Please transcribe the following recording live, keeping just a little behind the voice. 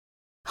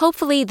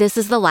Hopefully, this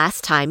is the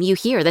last time you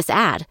hear this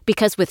ad,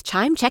 because with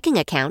Chime Checking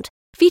Account,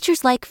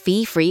 features like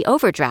fee-free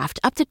overdraft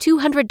up to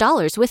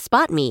 $200 with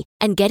SpotMe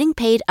and getting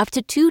paid up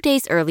to 2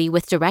 days early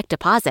with direct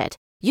deposit,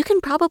 you can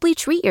probably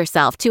treat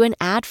yourself to an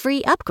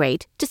ad-free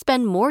upgrade to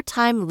spend more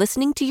time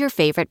listening to your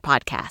favorite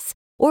podcasts.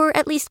 Or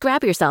at least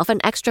grab yourself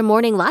an extra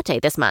morning latte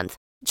this month.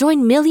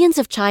 Join millions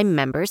of Chime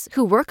members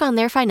who work on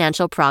their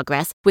financial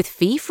progress with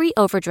fee-free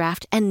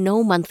overdraft and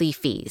no monthly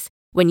fees.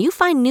 When you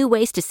find new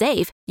ways to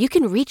save, you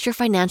can reach your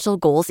financial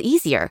goals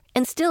easier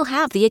and still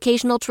have the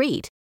occasional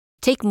treat.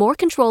 Take more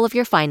control of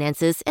your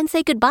finances and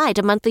say goodbye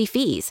to monthly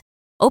fees.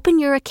 Open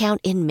your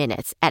account in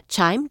minutes at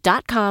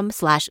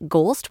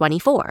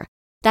chime.com/goals24.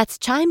 That's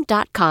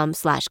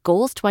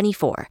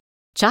chime.com/goals24.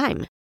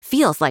 Chime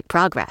feels like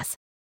progress.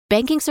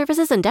 Banking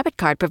services and debit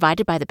card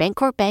provided by the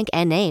Bancorp Bank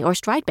N.A. or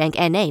Stride Bank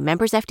N.A.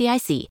 members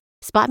FDIC.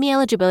 SpotMe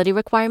eligibility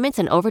requirements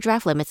and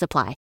overdraft limits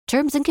apply.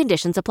 Terms and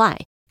conditions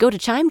apply. Go to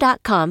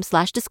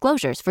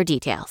chime.com/disclosures for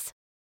details.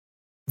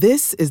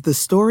 This is the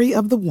story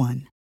of the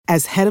one.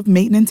 As head of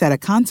maintenance at a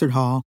concert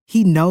hall,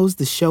 he knows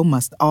the show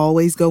must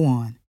always go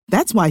on.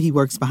 That's why he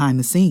works behind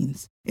the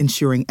scenes,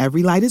 ensuring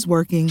every light is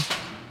working,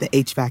 the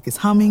HVAC is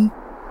humming,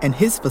 and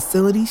his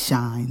facility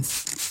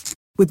shines.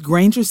 With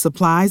Grainger's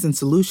supplies and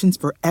solutions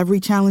for every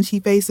challenge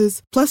he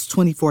faces, plus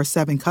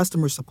 24/7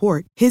 customer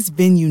support, his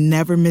venue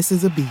never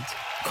misses a beat.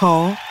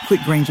 Call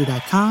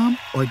quickgrainger.com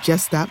or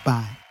just stop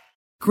by.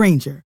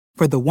 Grainger,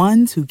 for the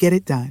ones who get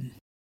it done.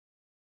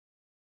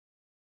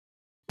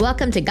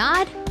 Welcome to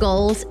God,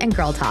 Goals, and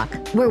Girl Talk,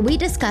 where we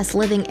discuss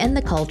living in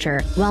the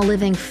culture while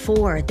living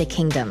for the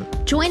kingdom.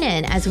 Join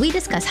in as we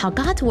discuss how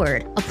God's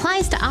word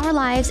applies to our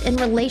lives in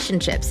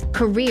relationships,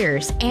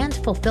 careers, and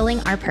fulfilling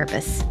our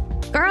purpose.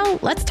 Girl,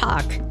 let's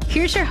talk.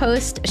 Here's your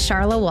host,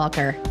 Charla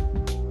Walker.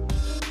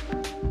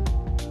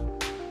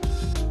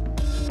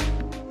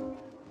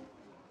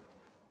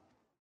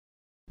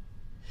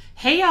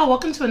 Hey y'all,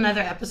 welcome to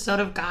another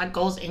episode of God,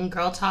 Goals, and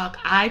Girl Talk.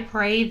 I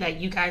pray that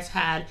you guys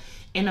had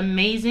an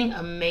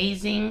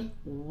amazing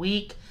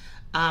week.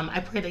 I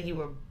pray that you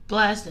were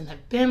blessed and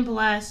have been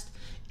blessed,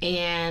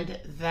 and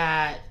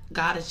that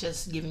God has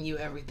just given you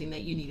everything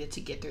that you needed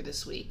to get through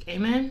this week.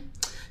 Amen.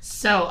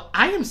 So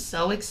I am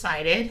so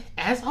excited,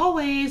 as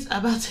always,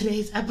 about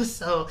today's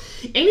episode.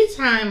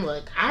 Anytime,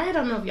 look, I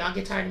don't know if y'all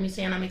get tired of me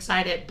saying I'm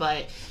excited,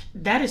 but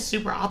that is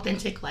super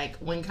authentic. Like,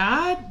 when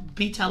God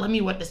be telling me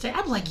what to say,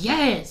 I'm like,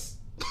 yes.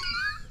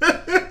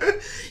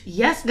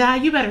 Yes,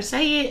 God, you better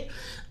say it.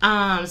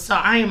 So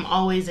I am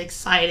always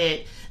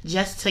excited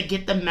just to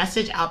get the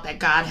message out that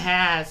God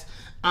has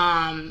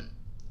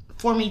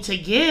for me to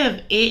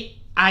give.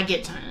 I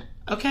get time.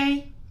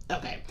 Okay.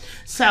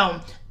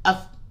 So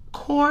of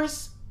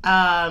course,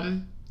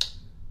 I'm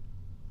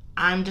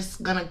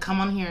just gonna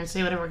come on here and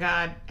say whatever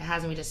God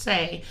has me to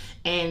say.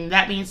 And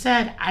that being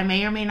said, I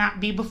may or may not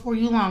be before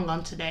you long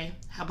on today.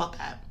 How about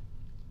that?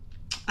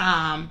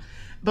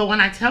 But when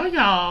I tell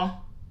y'all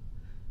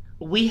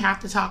we have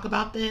to talk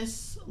about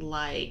this,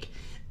 like,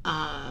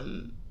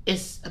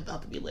 it's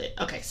about to be lit.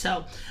 Okay,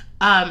 so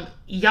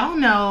y'all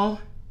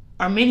know,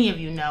 or many of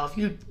you know, if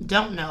you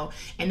don't know,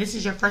 and this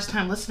is your first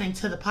time listening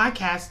to the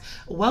podcast,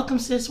 welcome,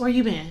 sis. Where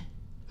you been?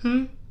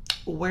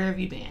 Where have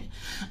you been?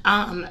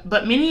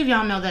 But many of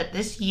y'all know that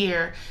this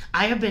year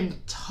I have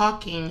been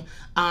talking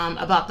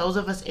about those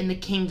of us in the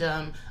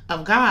kingdom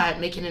of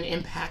God making an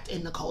impact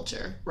in the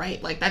culture,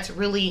 right? Like, that's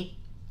really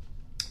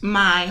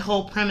my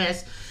whole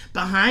premise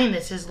behind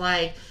this, is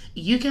like,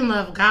 you can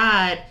love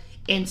God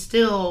and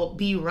still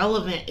be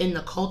relevant in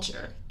the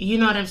culture. You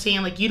know what I'm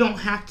saying? Like, you don't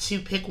have to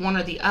pick one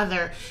or the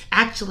other.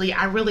 Actually,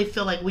 I really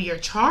feel like we are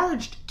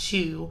charged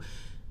to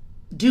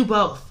do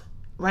both,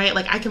 right?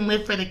 Like, I can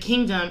live for the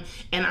kingdom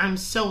and I'm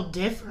so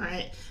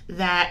different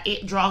that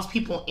it draws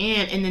people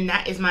in, and then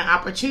that is my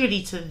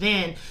opportunity to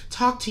then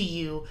talk to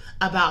you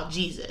about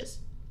Jesus.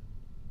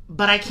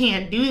 But I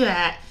can't do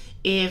that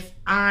if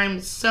I'm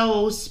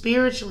so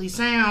spiritually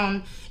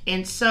sound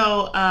and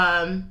so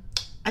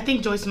I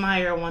think Joyce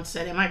Meyer once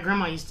said it, my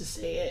grandma used to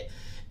say it,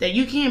 that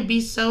you can't be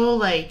so,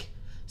 like,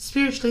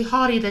 spiritually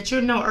haughty that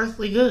you're no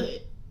earthly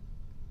good.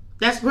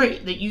 That's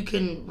great that you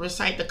can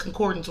recite the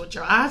concordance with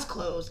your eyes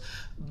closed,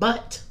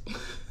 but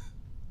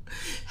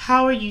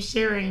how are you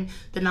sharing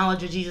the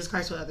knowledge of Jesus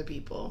Christ with other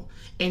people?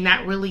 And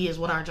that really is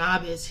what our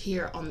job is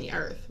here on the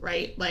earth,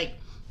 right? Like,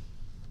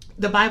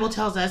 the Bible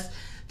tells us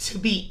to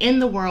be in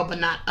the world but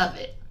not of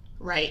it,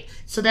 right?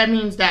 So that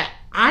means that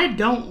I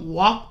don't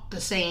walk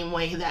the same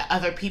way that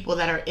other people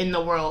that are in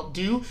the world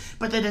do,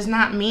 but that does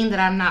not mean that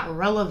I'm not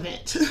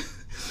relevant.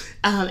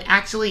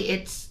 Actually,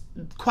 it's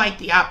quite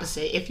the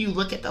opposite. If you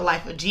look at the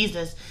life of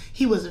Jesus,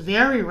 he was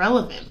very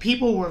relevant.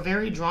 People were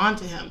very drawn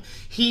to him.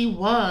 He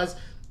was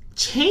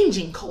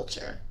changing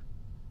culture,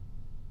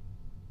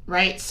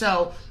 right?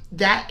 So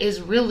that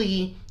is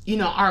really,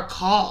 our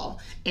call.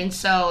 And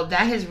so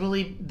that has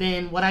really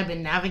been what I've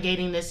been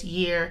navigating this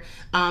year,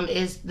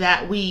 is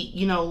that we,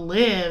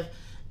 live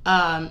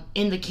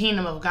in the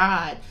kingdom of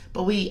God,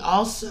 but we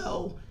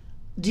also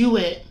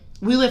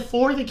we live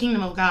for the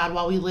kingdom of God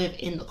while we live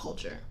in the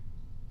culture.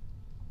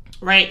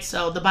 right?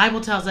 So the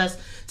Bible tells us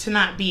to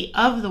not be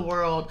of the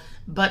world,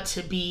 but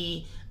to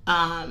be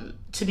in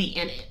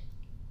it,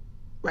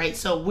 right?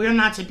 So we're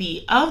not to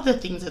be of the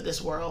things of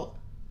this world,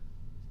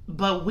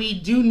 but we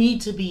do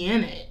need to be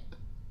in it,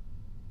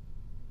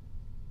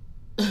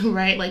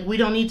 right? Like, we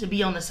don't need to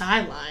be on the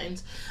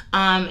sidelines.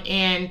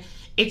 And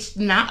it's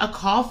not a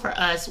call for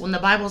us when the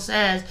Bible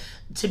says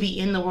to be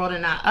in the world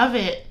and not of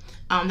it.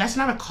 That's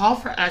not a call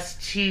for us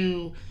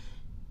to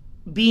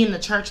be in the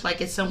church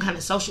like it's some kind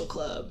of social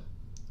club,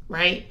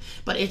 right?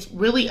 But it's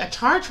really a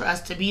charge for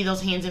us to be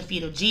those hands and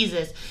feet of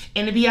Jesus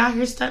and to be out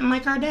here stunting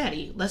like our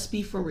daddy. Let's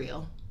be for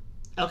real.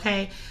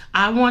 Okay?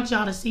 I want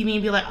y'all to see me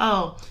and be like,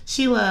 oh,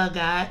 she love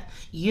God.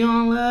 You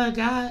don't love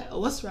God?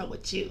 What's wrong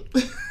with you?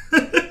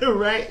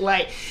 Right?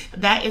 Like,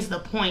 that is the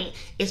point.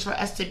 It's for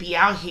us to be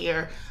out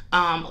here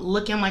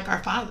looking like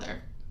our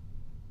Father.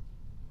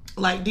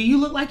 Like, do you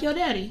look like your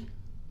daddy?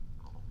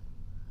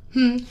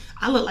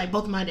 I look like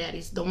both of my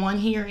daddies, the one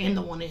here and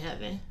the one in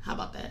heaven. How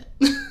about that?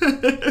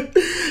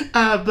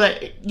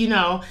 But, you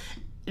know,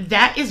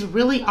 that is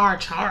really our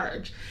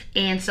charge.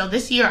 And so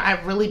this year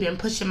I've really been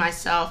pushing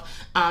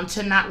myself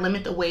to not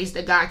limit the ways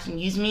that God can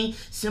use me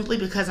simply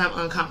because I'm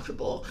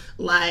uncomfortable.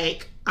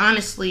 Like,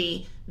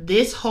 honestly,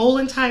 this whole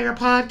entire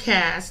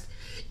podcast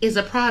is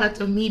a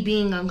product of me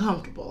being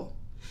uncomfortable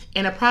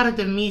and a product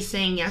of me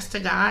saying yes to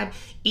God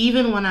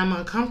even when I'm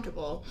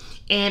uncomfortable.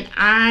 And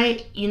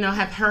I,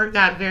 have heard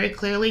God very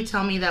clearly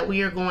tell me that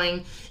we are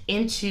going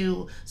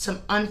into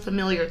some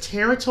unfamiliar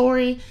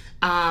territory,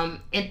 and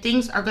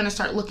things are going to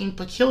start looking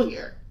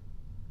peculiar.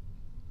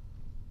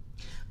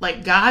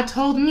 Like, God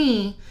told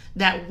me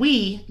that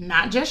we,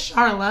 not just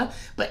Charla,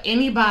 but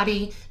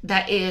anybody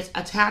that is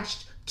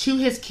attached to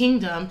his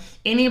kingdom,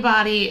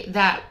 anybody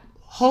that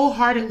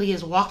wholeheartedly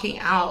is walking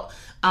out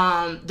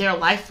their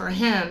life for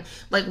him,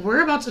 like,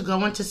 we're about to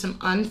go into some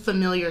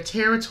unfamiliar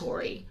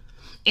territory,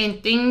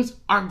 and things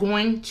are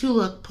going to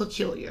look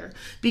peculiar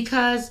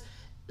because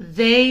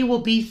they will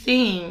be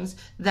things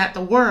that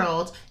the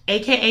world,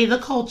 aka the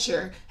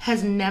culture,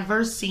 has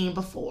never seen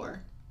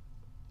before.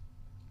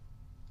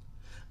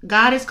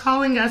 God is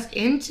calling us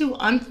into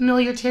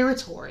unfamiliar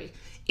territory.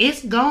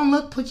 It's gonna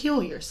look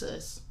peculiar,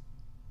 sis,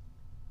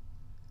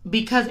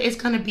 because it's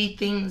gonna be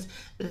things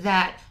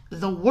that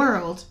the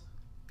world,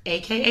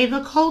 aka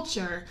the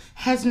culture,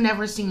 has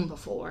never seen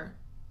before.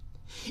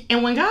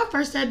 And when God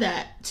first said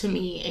that to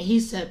me and he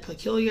said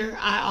peculiar,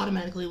 I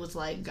automatically was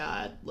like,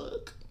 God,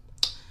 look,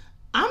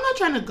 I'm not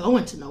trying to go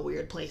into no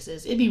weird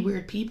places. It'd be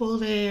weird people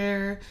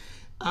there.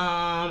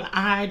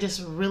 I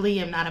just really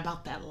am not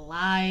about that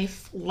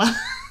life.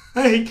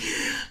 Like,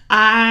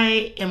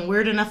 I am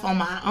weird enough on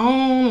my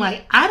own.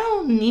 Like, I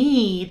don't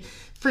need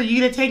for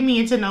you to take me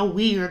into no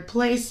weird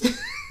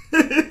places.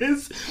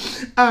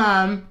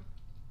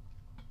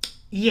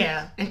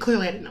 Yeah, and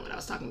clearly I didn't know what I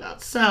was talking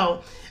about.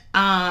 So,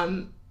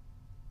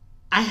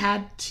 I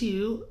had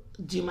to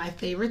do my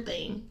favorite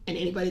thing, and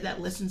anybody that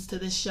listens to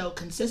this show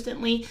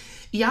consistently,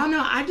 y'all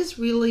know I just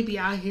really be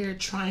out here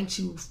trying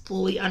to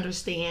fully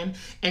understand,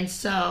 and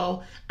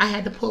so I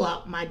had to pull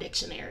out my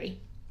dictionary.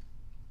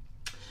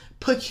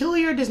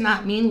 Peculiar does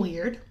not mean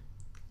weird.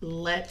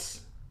 Let's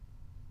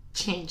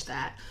change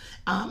that.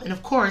 And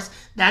of course,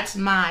 that's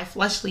my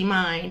fleshly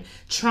mind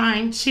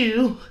trying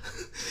to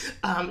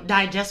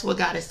digest what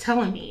God is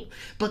telling me.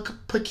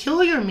 But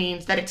peculiar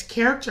means that it's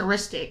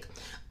characteristic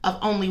of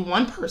only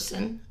one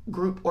person,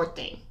 group, or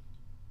thing.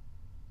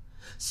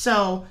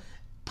 So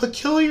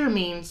peculiar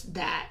means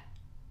that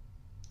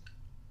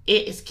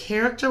it is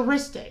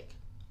characteristic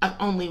of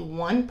only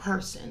one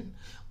person,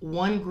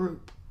 one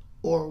group,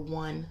 or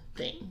one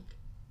thing.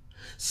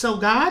 So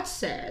God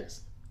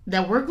says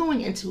that we're going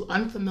into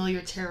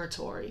unfamiliar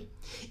territory,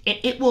 and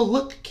it will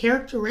look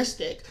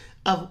characteristic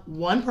of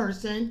one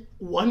person,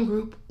 one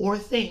group, or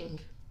thing.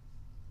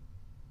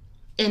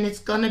 And it's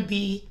going to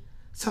be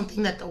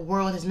something that the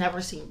world has never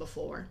seen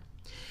before.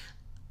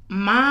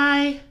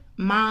 My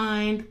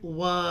mind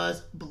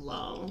was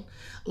blown.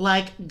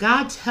 Like,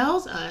 God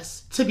tells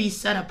us to be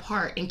set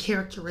apart and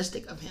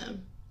characteristic of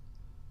him,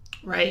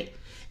 right?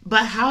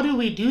 But how do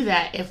we do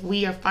that if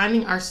we are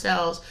finding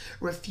ourselves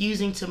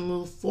refusing to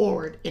move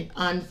forward in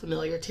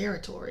unfamiliar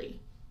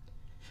territory?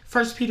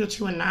 1 Peter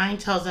 2:9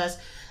 tells us,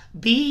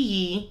 be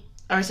ye,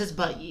 or it says,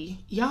 but ye.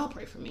 Y'all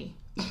pray for me.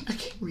 I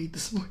can't read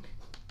this morning.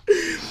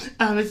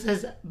 It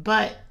says,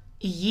 but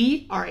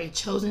ye are a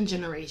chosen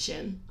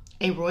generation,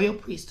 a royal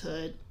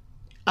priesthood,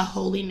 a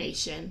holy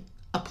nation,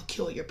 a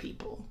peculiar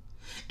people.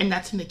 And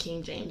that's in the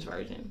King James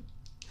Version.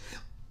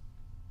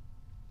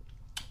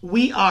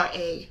 We are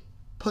a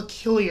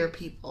peculiar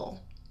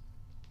people.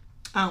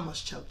 I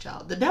almost choked,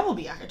 y'all. The devil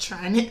be out here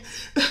trying it.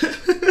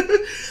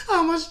 I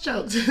almost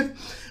choked.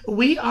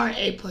 We are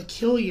a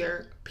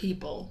peculiar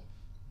people,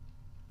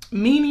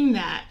 meaning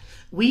that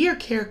we are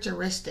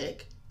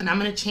characteristic, and I'm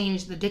going to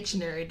change the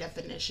dictionary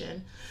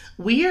definition.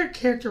 We are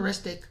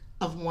characteristic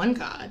of one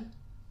God.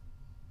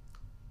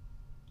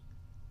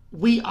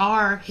 We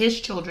are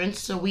his children,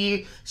 so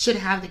we should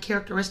have the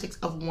characteristics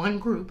of one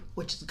group,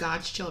 which is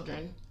God's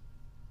children.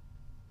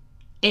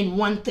 in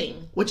one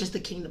thing, which is the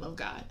kingdom of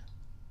God.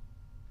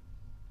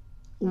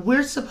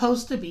 We're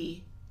supposed to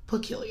be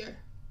peculiar.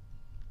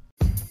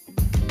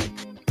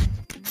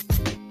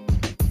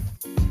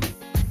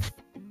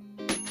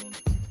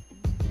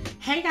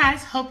 Hey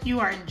guys, hope you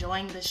are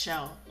enjoying the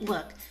show.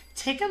 Look,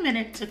 take a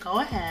minute to go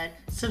ahead,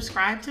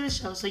 subscribe to the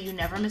show so you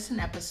never miss an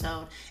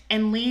episode,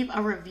 and leave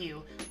a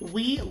review.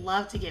 We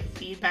love to get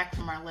feedback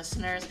from our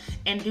listeners,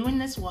 and doing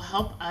this will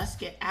help us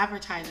get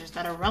advertisers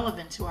that are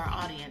relevant to our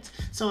audience.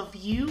 So if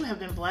you have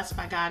been blessed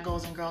by God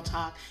Goals and Girl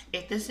Talk,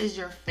 if this is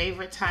your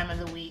favorite time of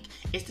the week,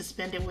 is to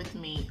spend it with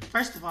me.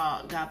 First of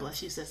all, God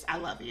bless you, sis. I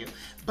love you.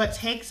 But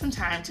take some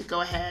time to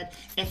go ahead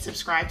and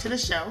subscribe to the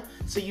show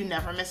so you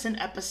never miss an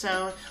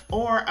episode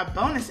or a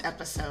bonus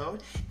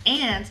episode,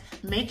 and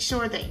make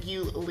sure that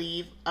you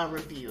leave a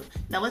review.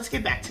 Now let's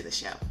get back to the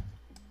show.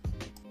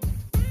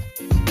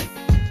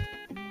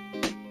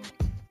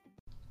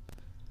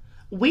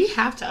 We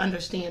have to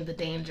understand the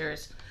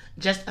dangers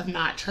just of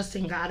not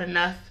trusting God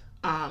enough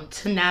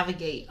to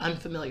navigate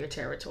unfamiliar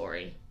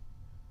territory.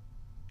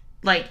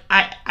 Like,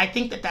 I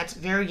think that that's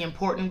very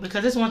important,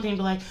 because it's one thing to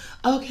be like,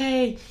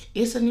 okay,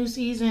 it's a new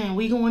season,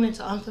 we going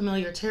into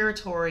unfamiliar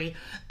territory,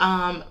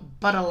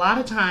 but a lot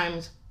of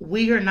times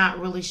we are not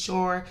really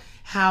sure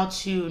how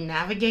to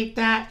navigate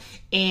that,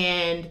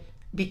 and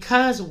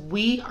because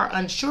we are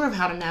unsure of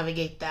how to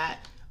navigate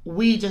that,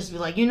 we just be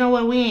like, you know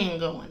what, we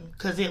ain't going,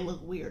 because it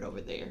looked weird over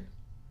there.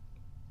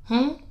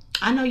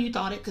 I know you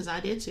thought it, because I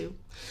did too.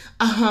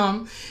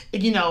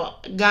 You know,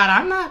 God,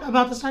 I'm not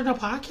about to start a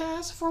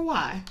podcast. For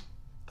why?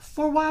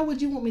 For why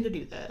would you want me to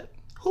do that?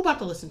 Who about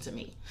to listen to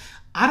me?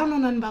 I don't know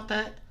nothing about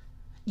that.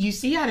 You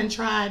see, I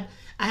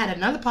had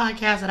another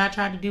podcast that I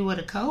tried to do with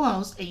a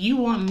co-host, and you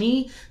want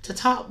me to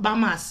talk by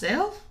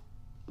myself?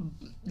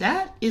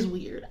 That is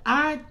weird.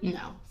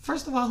 No.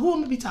 First of all, who am I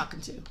going to be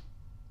talking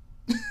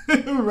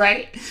to?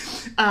 Right?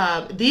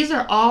 These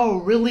are all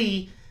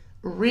really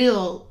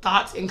real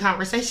thoughts and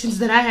conversations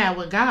that I had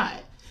with God,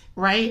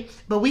 right?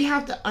 But we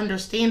have to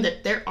understand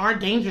that there are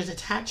dangers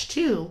attached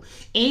to,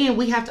 and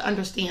we have to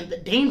understand the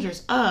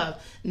dangers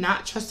of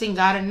not trusting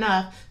God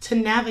enough to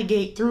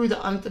navigate through the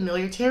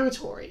unfamiliar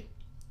territory,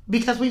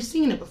 because we've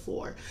seen it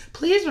before.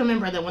 Please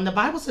remember that when the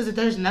Bible says that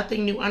there's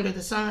nothing new under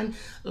the sun,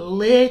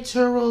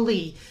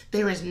 literally,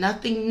 there is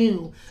nothing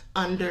new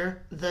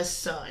under the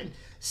sun.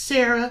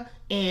 Sarah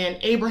and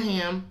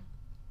Abraham,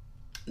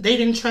 they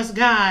didn't trust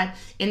God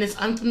in this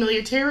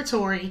unfamiliar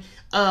territory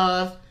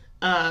of,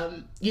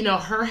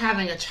 her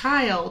having a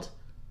child,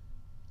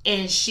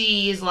 and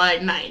she is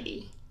like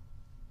 90.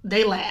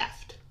 They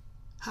laughed.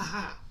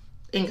 Ha.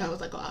 And God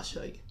was like, oh, I'll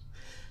show you.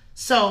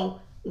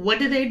 So what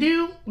did they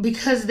do?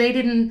 Because they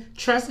didn't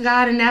trust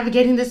God in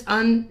navigating this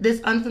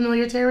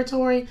unfamiliar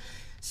territory,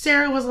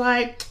 Sarah was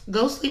like,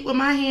 go sleep with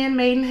my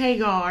handmaiden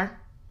Hagar.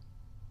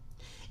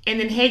 And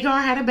then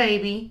Hagar had a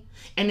baby.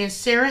 And then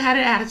Sarah had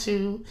an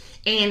attitude,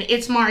 and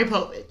it's Maury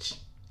Povich.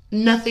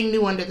 Nothing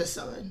new under the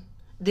sun.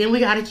 Then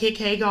we got to kick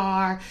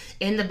Hagar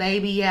and the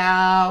baby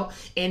out,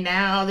 and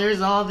now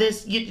there's all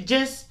this.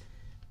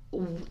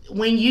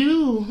 When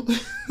you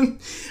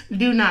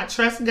do not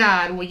trust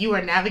God, when you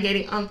are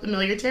navigating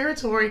unfamiliar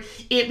territory,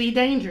 it be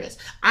dangerous.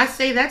 I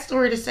say that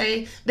story to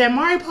say that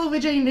Maury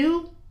Povich ain't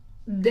new.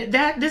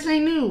 This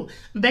ain't new.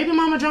 Baby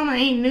mama drama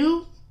ain't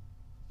new.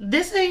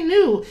 This ain't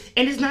new.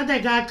 And it's not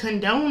that God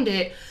condoned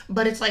it,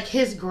 but it's like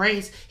his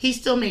grace. He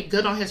still made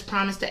good on his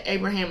promise to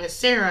Abraham and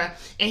Sarah,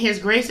 and his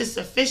grace is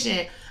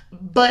sufficient.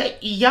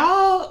 But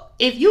y'all,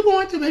 if you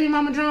going through baby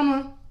mama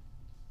drama,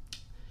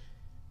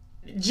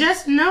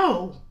 just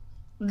know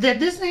that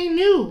this ain't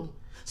new.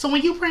 So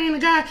when you praying to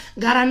God,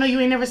 God, I know you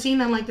ain't never seen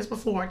nothing like this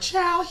before.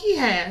 Child, he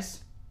has.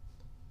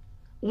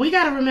 We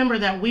got to remember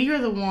that we are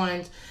the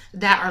ones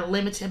that are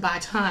limited by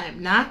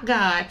time, not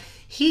God.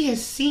 He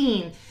has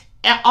seen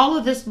all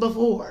of this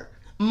before,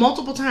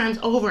 multiple times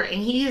over,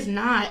 and he is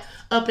not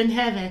up in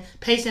heaven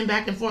pacing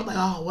back and forth like,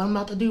 oh, what I'm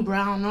about to do, bro?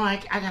 I don't know. I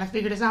got to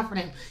figure this out for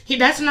them.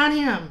 That's not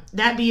him.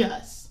 That be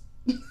us.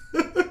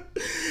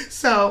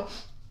 So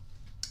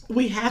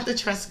we have to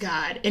trust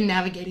God in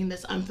navigating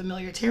this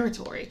unfamiliar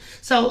territory.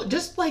 So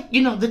just like,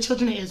 the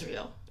children of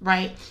Israel,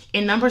 right?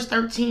 In Numbers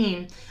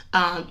 13,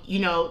 there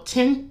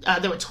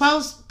were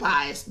 12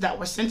 spies that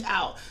were sent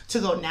out to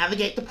go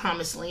navigate the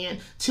promised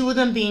land. 2 of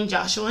them being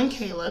Joshua and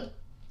Caleb.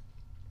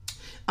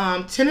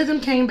 10 of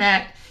them came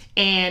back,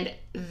 and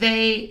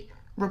they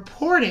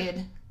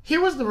reported.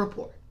 Here was the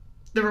report.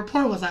 The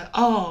report was like,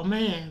 oh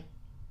man,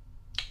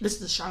 this is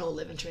the Charlotte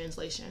Living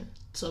Translation,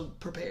 so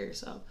prepare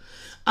yourself.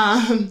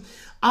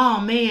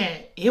 Oh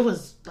man, it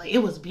was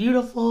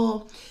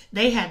beautiful.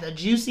 They had the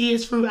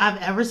juiciest fruit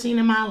I've ever seen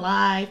in my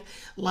life.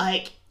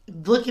 Like,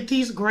 look at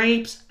these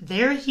grapes.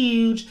 They're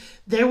huge.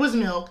 There was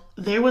milk.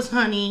 There was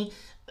honey.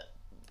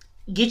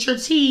 Get your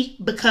tea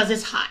because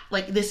it's hot.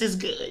 Like, this is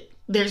good.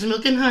 There's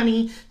milk and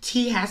honey.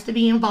 Tea has to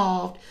be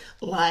involved.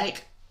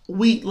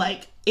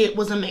 It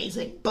was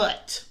amazing.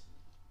 But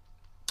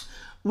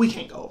we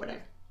can't go over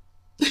there.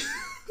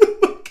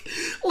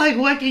 Like,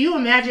 what can you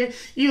imagine?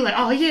 You like,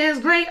 oh yeah, it's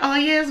great. Oh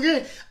yeah, it's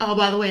good. Oh,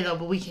 by the way though,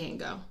 but we can't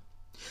go.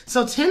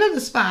 So 10 of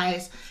the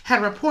spies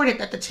had reported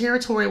that the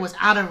territory was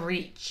out of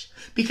reach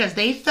because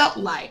they felt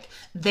like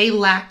they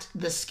lacked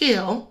the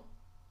skill,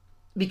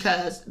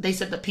 because they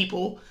said the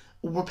people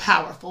were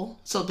powerful.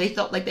 So they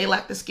felt like they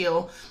lacked the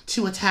skill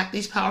to attack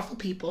these powerful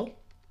people.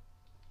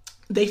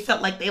 They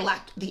felt like they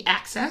lacked the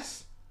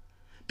access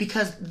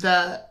because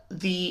the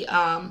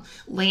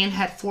land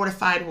had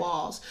fortified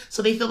walls.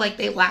 So they felt like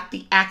they lacked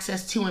the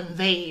access to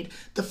invade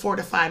the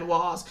fortified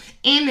walls.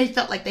 And they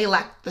felt like they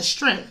lacked the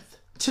strength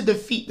to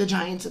defeat the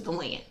giants of the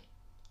land.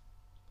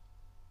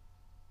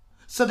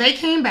 So they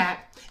came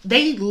back.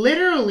 They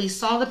literally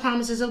saw the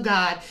promises of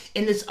God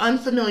in this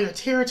unfamiliar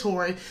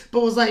territory,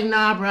 but was like,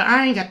 nah, bro,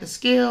 I ain't got the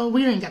skill.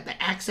 We ain't got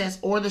the access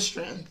or the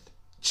strength,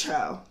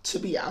 to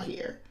be out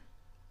here.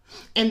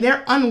 And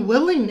their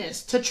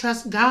unwillingness to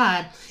trust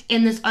God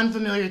in this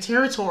unfamiliar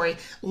territory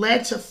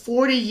led to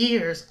 40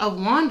 years of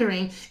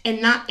wandering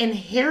and not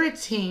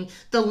inheriting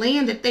the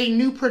land that they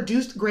knew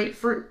produced great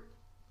fruit.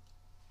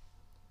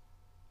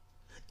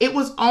 It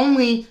was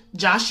only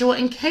Joshua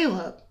and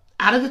Caleb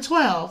out of the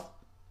 12,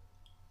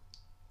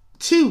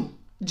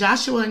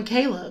 Joshua and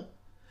Caleb,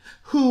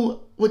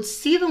 who would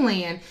see the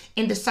land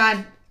and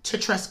decide to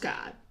trust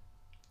God.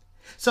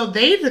 So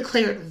they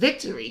declared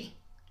victory,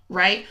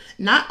 right?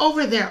 Not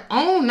through their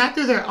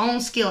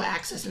own skill,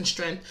 access, and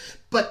strength,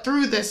 but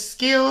through the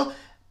skill,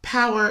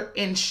 power,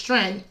 and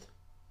strength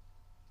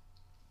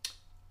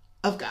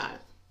of God.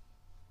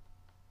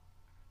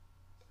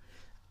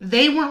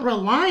 They weren't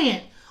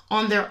reliant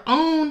on their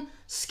own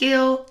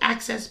skill,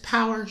 access,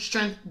 power,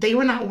 strength. They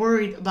were not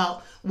worried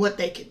about what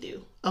they could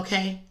do.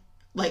 Okay?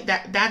 Like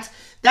that's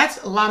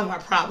a lot of our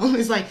problem.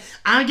 It's like,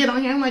 I get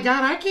on here, I'm like,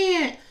 God, I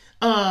can't,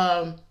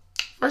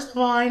 first of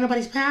all, I ain't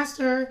nobody's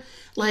pastor.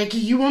 Like,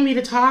 you want me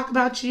to talk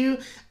about you?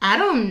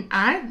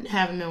 I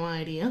have no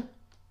idea.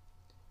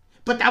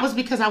 But that was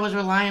because I was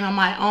relying on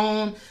my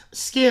own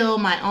skill,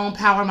 my own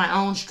power, my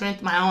own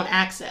strength, my own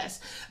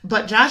access.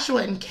 But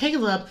Joshua and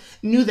Caleb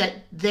knew that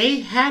they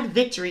had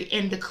victory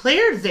and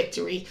declared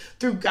victory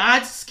through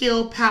God's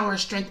skill, power,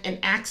 strength, and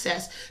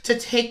access to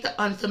take the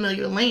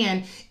unfamiliar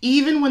land,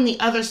 even when the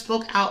others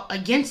spoke out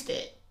against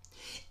it.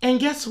 And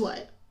guess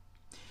what?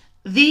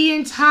 The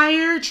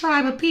entire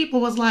tribe of people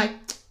was like,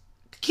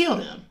 kill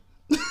them.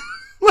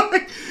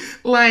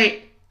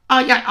 like, oh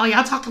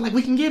y'all talking like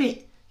we can get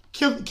it.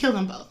 Kill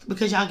them both,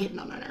 because y'all getting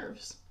on my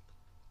nerves.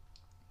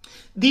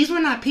 These were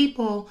not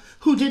people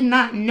who did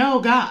not know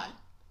God.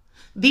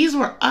 These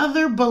were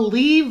other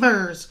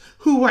believers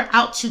who were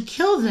out to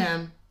kill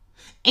them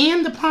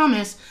and the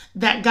promise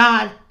that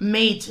God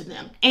made to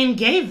them and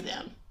gave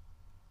them.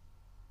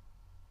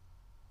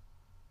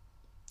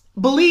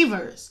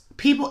 Believers,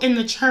 people in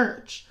the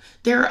church.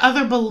 There are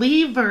other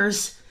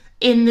believers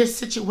in this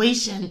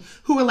situation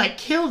who were like,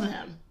 kill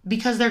them,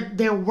 because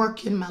they're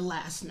working my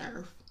last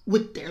nerve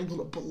with their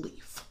little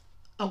belief.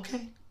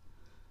 Okay?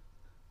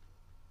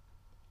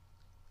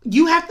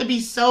 You have to be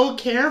so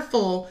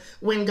careful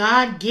when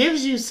God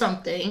gives you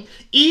something,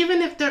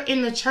 even if they're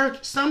in the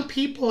church. Some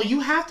people, you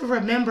have to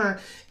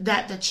remember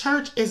that the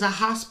church is a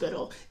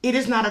hospital. It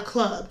is not a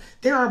club.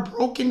 There are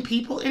broken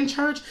people in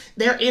church.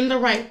 They're in the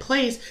right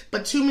place,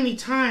 but too many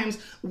times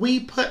we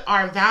put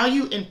our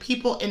value in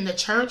people in the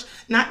church.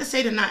 Not to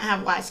say to not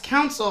have wise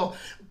counsel,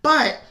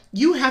 but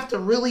you have to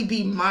really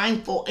be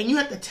mindful, and you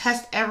have to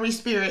test every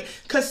spirit,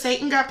 because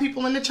Satan got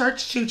people in the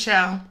church too,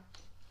 child.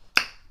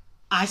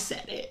 I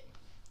said it.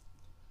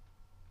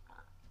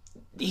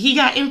 He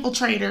got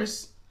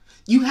infiltrators.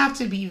 You have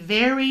to be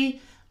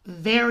very,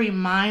 very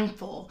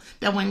mindful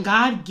that when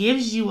God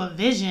gives you a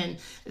vision,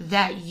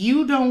 that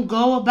you don't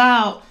go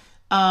about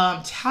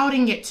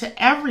touting it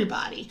to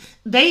everybody.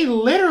 They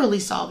literally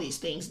saw these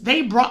things.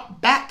 They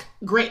brought back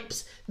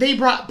grapes. They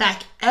brought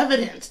back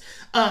evidence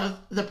of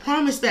the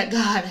promise that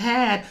God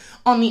had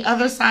on the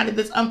other side of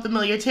this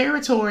unfamiliar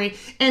territory,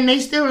 and they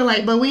still were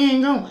like, but we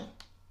ain't going.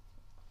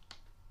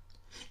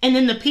 And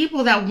then the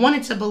people that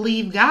wanted to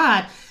believe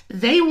God,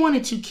 they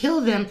wanted to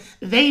kill them,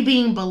 they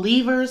being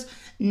believers,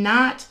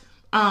 not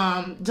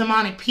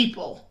demonic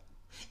people.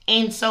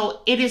 And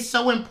so it is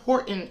so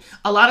important.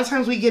 A lot of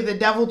times we give the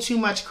devil too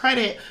much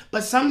credit,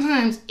 but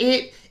sometimes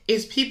it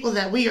is people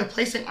that we are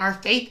placing our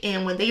faith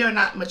in when they are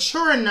not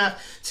mature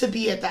enough to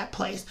be at that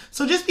place.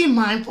 So just be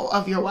mindful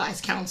of your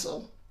wise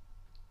counsel.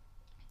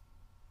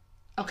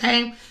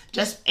 Okay?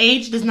 Just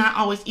age does not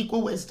always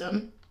equal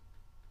wisdom.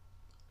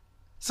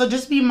 So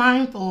just be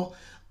mindful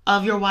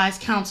of your wise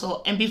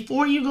counsel. And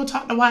before you go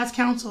talk to wise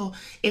counsel,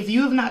 if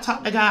you have not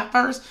talked to God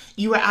first,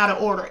 you are out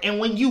of order. And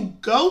when you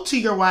go to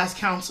your wise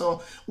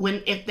counsel,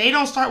 if they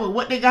don't start with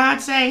what did God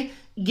say,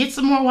 get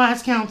some more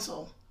wise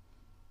counsel.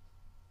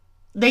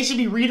 They should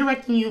be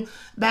redirecting you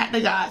back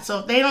to God. So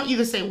if they don't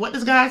either say, what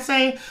does God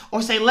say?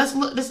 Or say, let's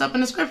look this up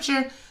in the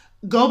scripture,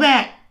 go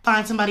back,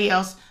 find somebody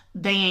else.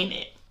 They ain't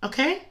it.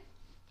 Okay?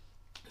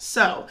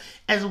 So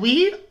as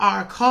we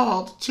are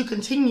called to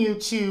continue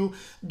to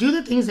do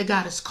the things that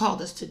God has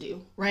called us to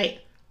do, right?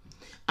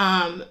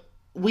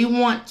 We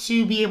want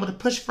to be able to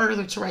push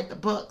further to write the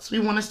books. We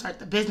want to start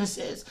the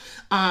businesses.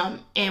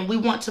 And we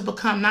want to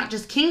become not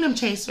just kingdom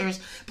chasers,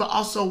 but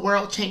also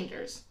world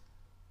changers.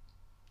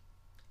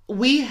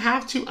 We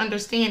have to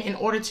understand in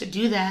order to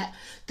do that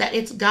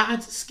it's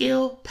God's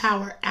skill,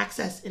 power,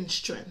 access, and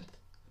strength,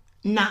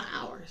 not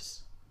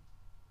ours.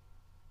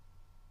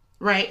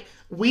 Right?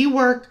 We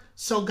work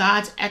so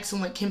God's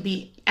excellence can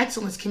be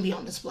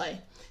on display,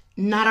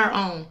 not our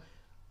own.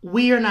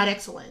 We are not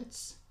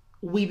excellence.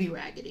 We be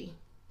raggedy.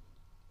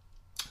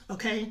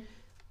 Okay?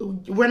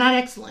 We're not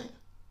excellent.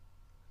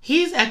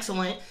 He's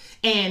excellent,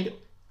 and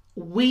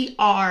we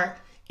are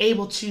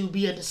able to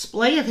be a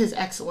display of his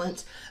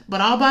excellence,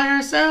 but all by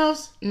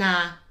ourselves,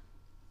 nah,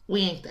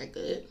 we ain't that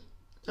good.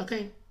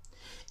 Okay?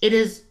 It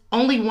is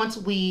only once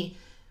we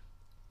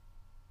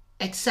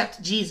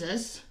accept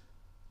Jesus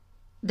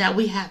that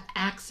we have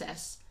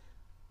access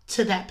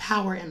to that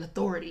power and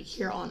authority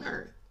here on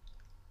earth.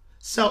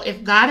 So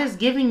if God is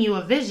giving you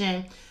a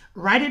vision,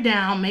 write it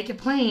down, make it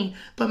plain.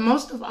 But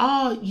most of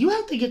all, you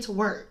have to get to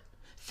work.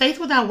 Faith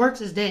without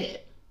works is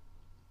dead.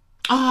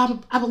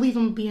 Oh, I believe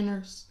I'm going to be a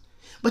nurse.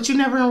 But you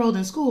never enrolled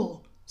in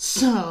school.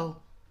 So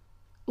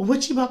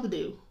what you about to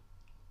do?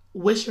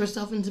 Wish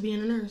yourself into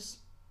being a nurse?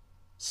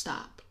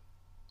 Stop.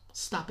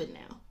 Stop it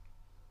now.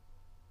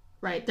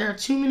 Right? There are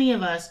too many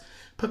of us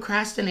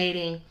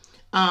procrastinating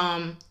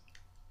in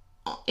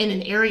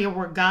an area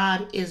where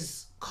God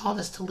is called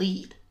us to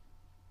lead.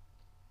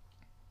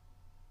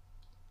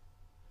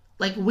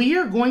 Like, we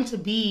are going to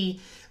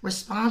be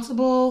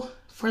responsible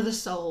for the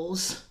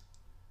souls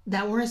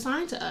that were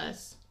assigned to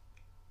us.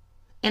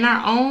 And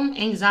our own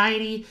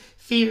anxiety,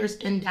 fears,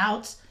 and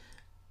doubts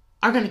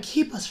are going to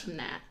keep us from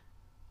that.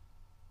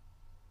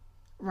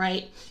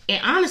 Right?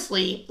 And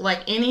honestly,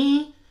 like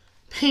any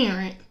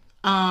parent,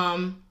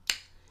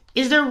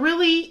 is there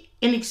really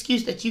an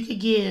excuse that you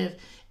could give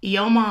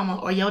your mama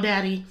or your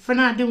daddy for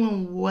not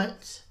doing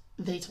what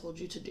they told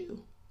you to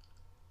do?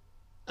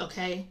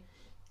 Okay?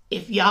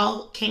 If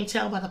y'all can't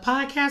tell by the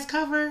podcast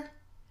cover,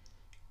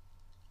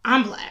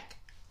 I'm Black.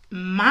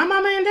 My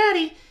mama and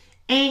daddy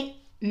ain't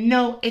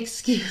no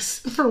excuse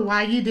for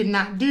why you did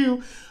not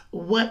do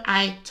what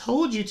I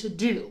told you to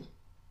do.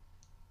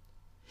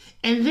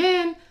 And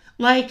then,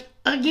 like,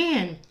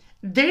 again,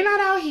 they're not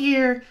out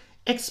here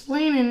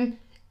explaining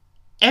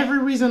every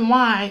reason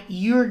why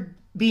you're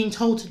being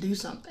told to do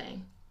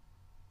something.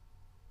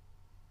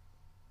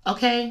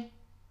 Okay?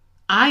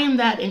 I am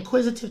that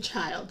inquisitive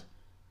child.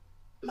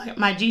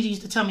 My Gigi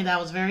used to tell me that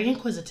I was very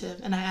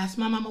inquisitive, and I asked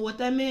my mama what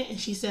that meant, and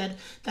she said,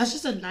 that's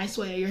just a nice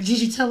way of your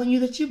Gigi telling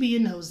you that you be a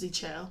nosy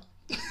child.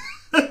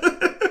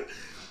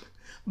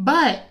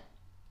 But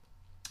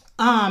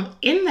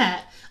in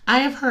that, I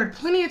have heard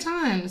plenty of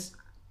times,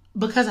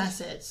 because I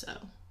said so.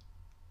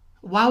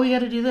 Why we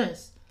gotta do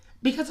this?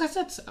 Because I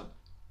said so.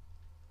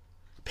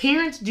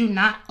 Parents do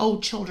not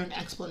owe children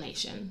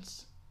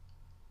explanations.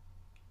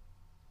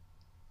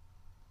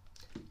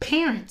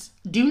 Parents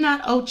do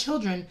not owe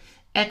children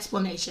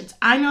explanations.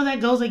 I know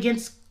that goes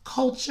against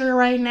culture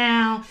right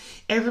now.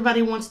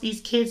 Everybody wants these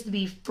kids to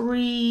be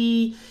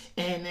free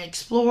and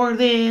explore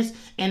this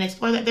and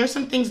explore that. There's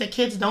some things that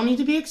kids don't need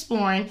to be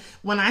exploring.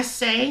 When I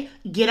say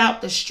get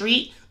out the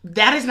street,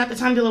 that is not the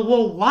time to like,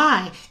 well,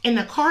 why? And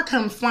the car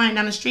comes flying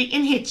down the street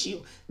and hits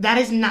you. That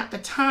is not the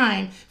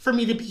time for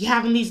me to be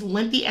having these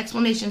lengthy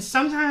explanations.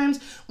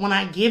 Sometimes when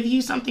I give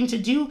you something to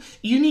do,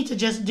 you need to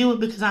just do it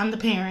because I'm the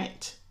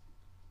parent.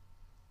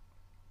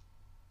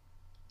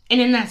 And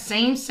in that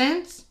same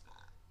sense,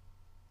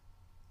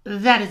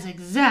 that is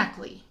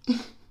exactly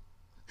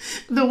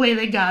the way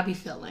that God be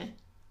feeling.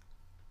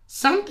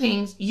 Some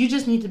things you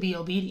just need to be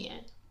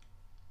obedient.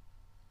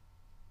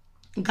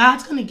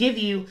 God's going to give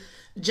you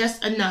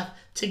just enough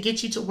to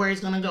get you to where he's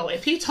going to go.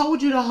 If he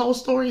told you the whole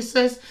story,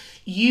 sis,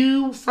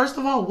 you, first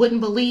of all,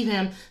 wouldn't believe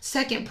him.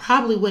 Second,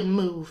 probably wouldn't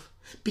move.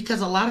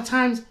 Because a lot of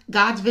times,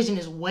 God's vision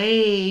is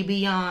way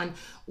beyond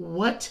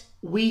what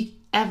we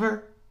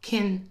ever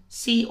can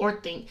see or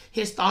think.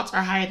 His thoughts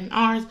are higher than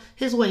ours.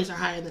 His ways are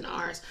higher than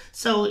ours.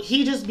 So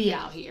he just be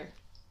out here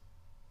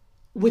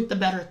with the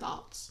better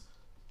thoughts.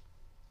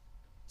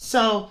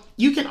 So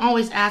you can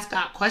always ask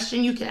God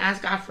questions. You can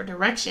ask God for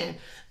direction.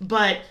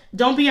 But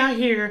don't be out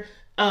here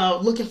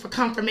looking for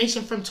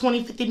confirmation from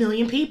 20, 50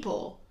 million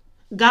people.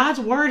 God's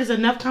word is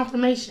enough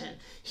confirmation.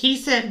 He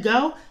said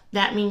go,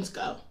 that means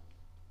go.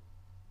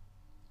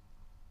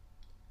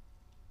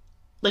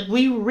 Like,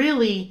 we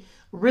really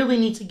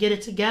need to get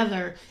it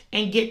together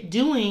and get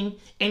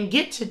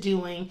to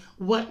doing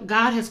what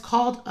God has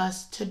called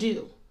us to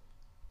do.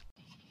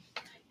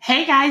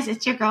 Hey guys,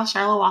 it's your girl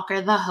Charlotte Walker,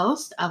 the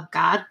host of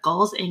God,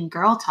 Goals, and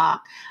Girl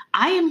Talk.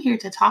 I am here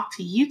to talk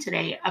to you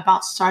today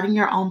about starting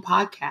your own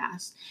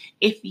podcast.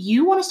 If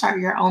you want to start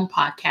your own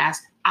podcast,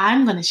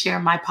 I'm going to share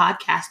my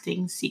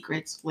podcasting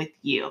secrets with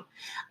you.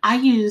 I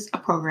use a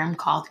program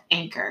called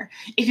Anchor.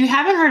 If you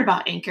haven't heard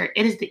about Anchor,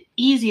 it is the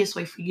easiest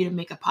way for you to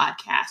make a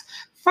podcast.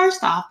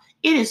 First off,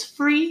 It is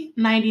free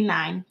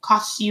 99,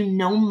 costs you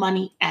no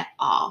money at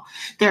all.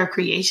 There are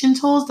creation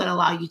tools that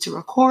allow you to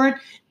record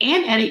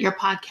and edit your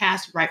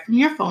podcast right from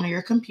your phone or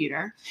your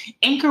computer.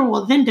 Anchor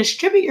will then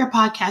distribute your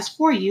podcast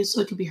for you so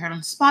it can be heard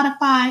on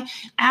Spotify,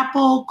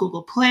 Apple,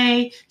 Google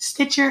Play,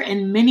 Stitcher,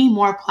 and many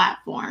more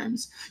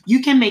platforms.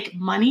 You can make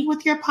money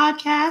with your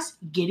podcast,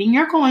 getting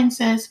your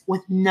coins,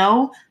 with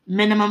no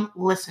minimum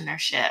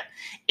listenership.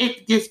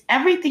 It is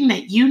everything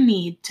that you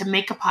need to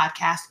make a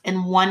podcast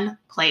in one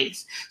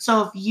place.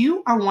 So if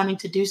you are wanting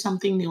to do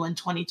something new in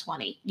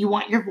 2020, you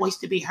want your voice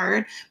to be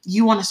heard,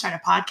 you want to start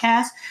a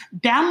podcast,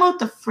 download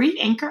the free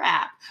Anchor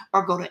app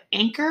or go to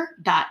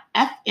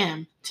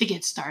anchor.fm to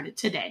get started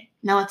today.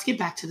 Now let's get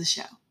back to the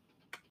show.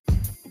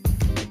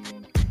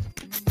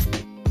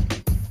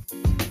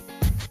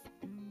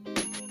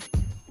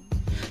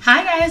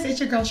 Hi guys, it's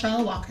your girl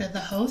Charlotte Walker, the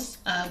host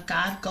of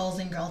God, Goals,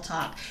 and Girl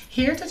Talk,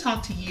 here to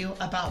talk to you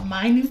about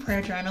my new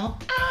prayer journal.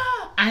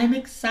 I'm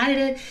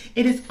excited.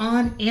 It is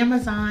on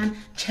Amazon.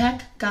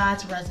 Check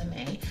God's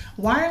Resume.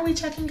 Why are we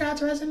checking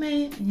God's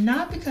resume?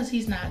 Not because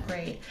he's not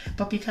great,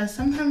 but because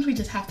sometimes we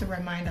just have to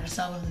remind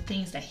ourselves of the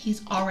things that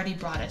he's already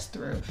brought us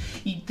through.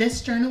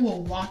 This journal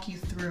will walk you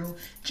through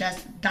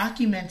just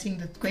documenting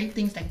the great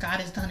things that God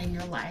has done in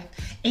your life.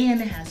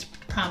 And it has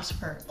prompts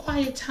for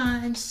quiet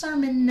time,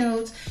 sermon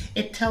notes.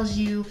 It tells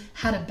you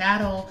how to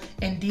battle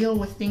and deal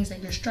with things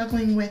that you're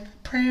struggling with,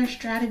 prayer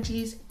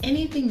strategies,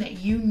 anything that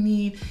you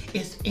need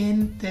is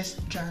in this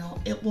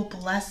journal. It will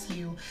bless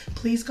you.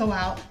 Please go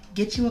out,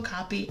 get you a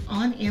copy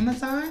on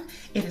Amazon.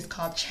 It is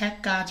called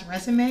Check God's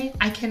Resume.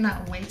 I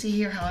cannot wait to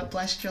hear how it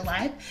blessed your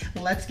life.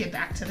 Let's get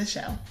back to the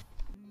show.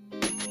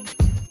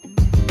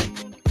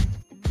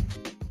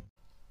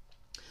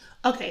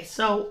 Okay,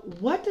 so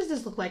what does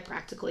this look like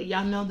practically?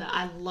 Y'all know that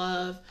I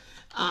love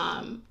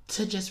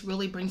to just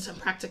really bring some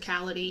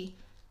practicality.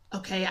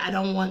 Okay, I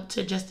don't want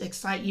to just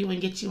excite you and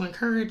get you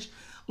encouraged.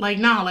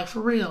 Like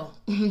for real,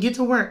 get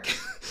to work.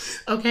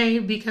 Okay,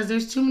 because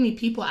there's too many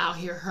people out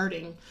here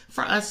hurting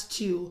for us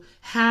to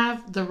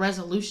have the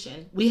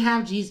resolution. We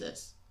have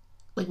Jesus.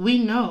 We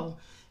know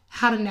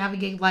how to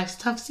navigate life's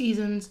tough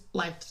seasons,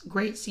 life's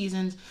great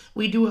seasons.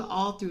 We do it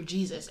all through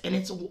Jesus. And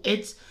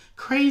it's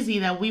crazy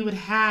that we would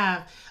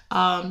have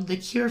the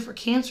cure for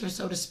cancer,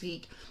 so to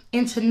speak,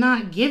 and to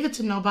not give it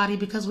to nobody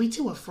because we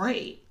too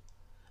afraid.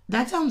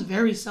 That sounds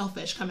very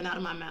selfish coming out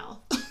of my mouth.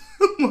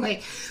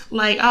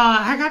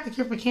 I got the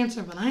cure for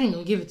cancer, but I ain't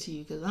gonna give it to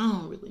you because I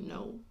don't really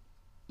know.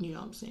 You know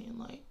what I'm saying?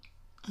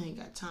 I ain't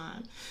got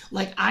time.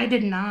 I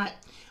did not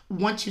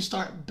want to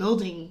start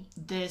building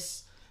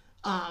this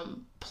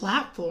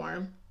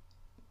platform,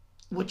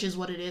 which is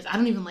what it is. I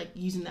don't even like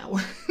using that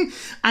word.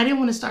 I didn't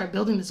want to start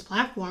building this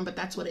platform, but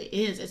that's what it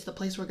is. It's the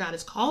place where God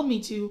has called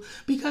me to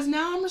because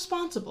now I'm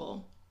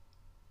responsible.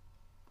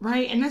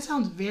 Right? And that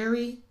sounds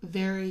very,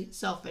 very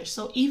selfish.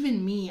 So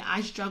even me, I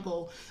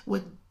struggle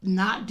with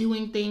not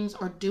doing things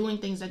or doing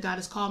things that God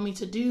has called me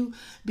to do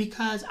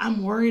because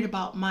I'm worried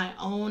about my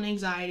own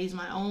anxieties,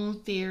 my own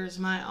fears,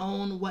 my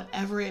own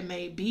whatever it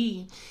may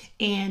be.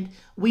 And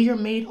we are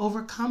made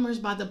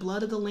overcomers by the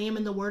blood of the Lamb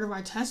and the word of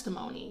our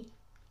testimony.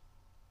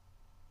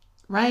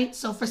 Right?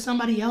 So for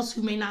somebody else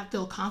who may not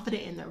feel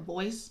confident in their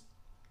voice,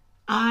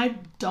 I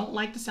don't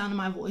like the sound of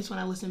my voice when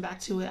I listen back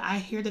to it. I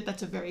hear that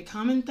that's a very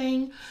common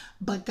thing,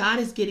 but God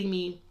is getting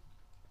me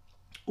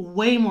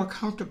way more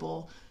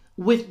comfortable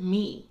with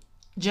me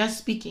just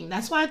speaking.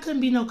 That's why I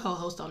couldn't be no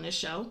co-host on this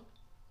show.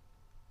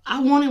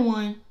 I wanted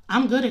one.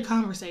 I'm good at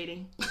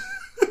conversating,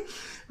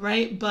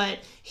 right? But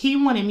he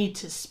wanted me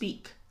to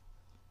speak.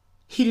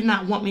 He did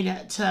not want me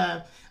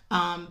to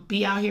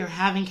be out here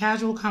having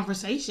casual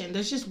conversation.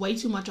 There's just way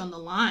too much on the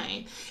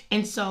line.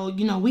 And so,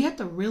 we have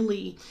to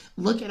really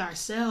look at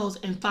ourselves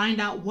and find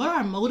out what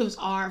our motives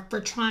are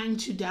for trying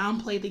to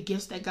downplay the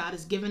gifts that God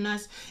has given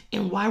us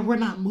and why we're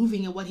not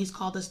moving in what he's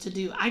called us to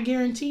do. I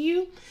guarantee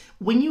you,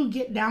 when you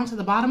get down to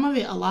the bottom of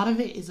it, a lot of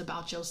it is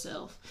about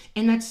yourself.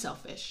 And that's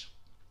selfish.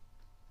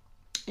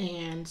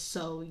 And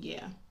so,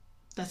 yeah,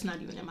 that's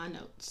not even in my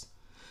notes.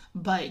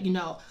 But,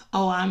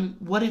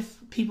 what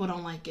if people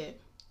don't like it?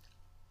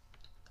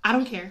 I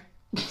don't care.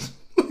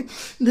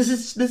 This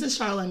is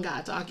Charlotte and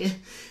God talking.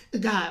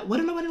 God,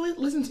 what if nobody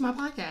listens to my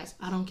podcast?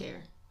 I don't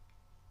care.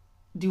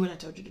 Do what I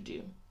told you to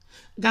do.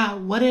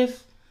 God, what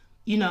if,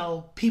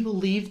 people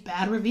leave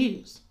bad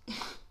reviews?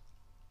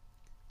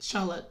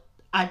 Charlotte,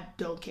 I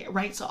don't care,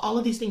 right? So all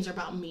of these things are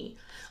about me.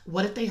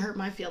 What if they hurt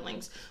my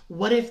feelings?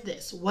 What if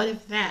this? What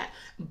if that?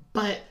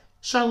 But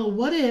Charlotte,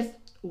 what if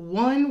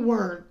one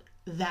word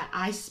that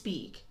I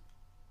speak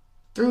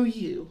through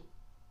you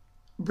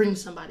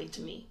brings somebody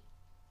to me?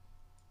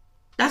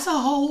 That's a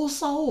whole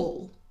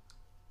soul,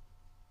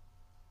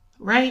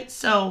 right?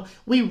 So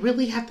we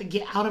really have to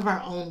get out of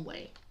our own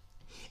way.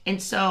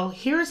 And so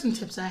here are some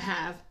tips I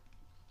have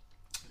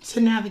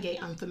to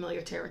navigate unfamiliar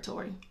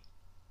territory.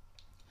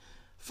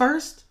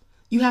 First,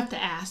 you have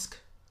to ask.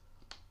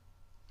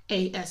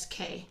 ASK,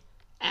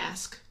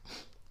 ask.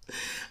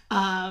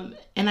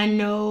 And I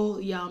know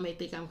y'all may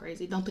think I'm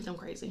crazy. Don't think I'm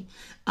crazy.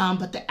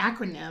 But the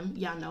acronym,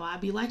 y'all know I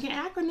be liking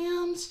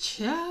acronyms.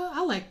 Chill.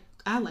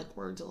 I like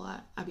words a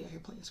lot. I be out here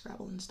playing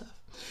Scrabble and stuff.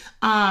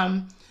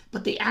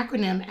 But the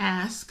acronym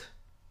ASK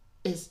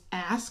is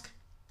ask,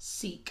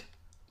 seek,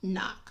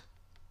 knock.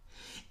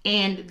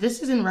 And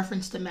this is in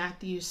reference to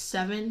Matthew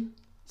 7,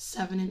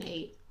 7, and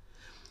 8.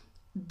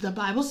 The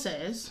Bible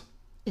says,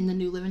 in the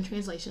New Living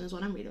Translation is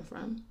what I'm reading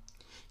from,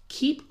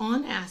 keep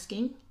on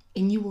asking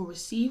and you will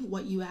receive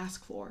what you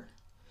ask for.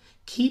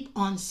 Keep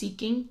on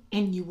seeking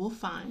and you will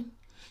find.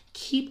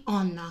 Keep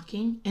on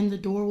knocking and the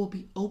door will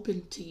be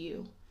opened to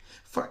you.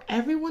 For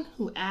everyone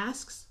who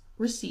asks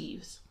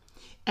receives.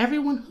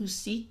 Everyone who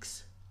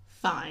seeks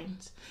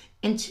finds.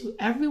 And to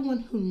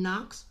everyone who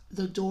knocks,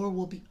 the door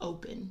will be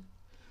open.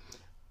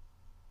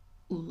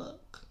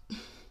 Look,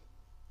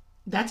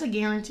 that's a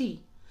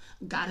guarantee.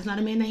 God is not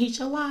a man that he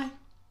shall lie.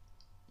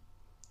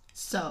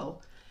 So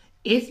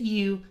if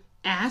you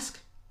ask,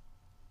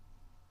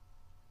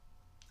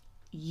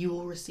 you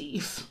will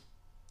receive.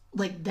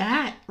 Like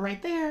that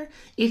right there.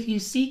 If you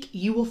seek,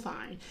 you will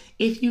find.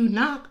 If you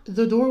knock,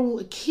 the door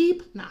will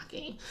keep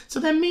knocking. So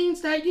that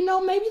means that,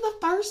 maybe the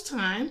first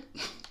time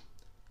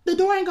the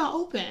door ain't gonna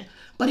open.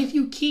 But if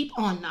you keep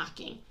on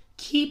knocking,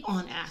 keep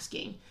on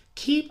asking,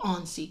 keep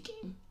on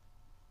seeking.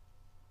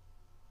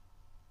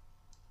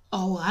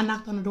 Oh, I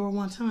knocked on the door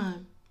one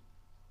time.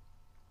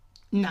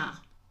 Nah.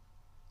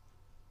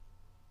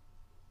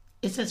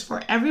 It says,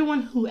 for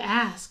everyone who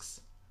asks,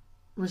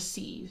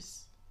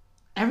 receives.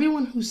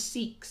 Everyone who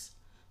seeks,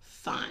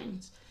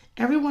 finds.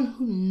 Everyone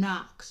who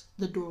knocks,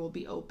 the door will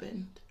be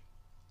opened.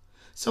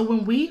 So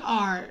when we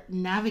are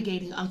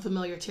navigating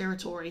unfamiliar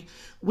territory,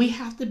 we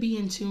have to be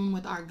in tune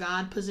with our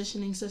God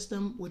positioning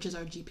system, which is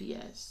our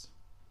GPS,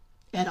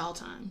 at all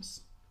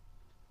times.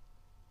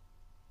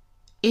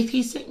 If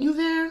he sent you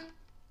there,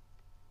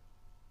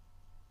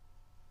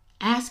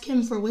 ask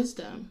him for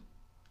wisdom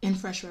and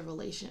fresh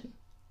revelation.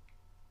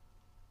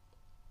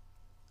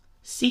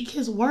 Seek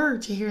his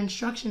word to hear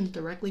instructions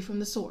directly from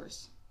the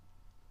source.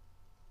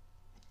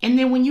 And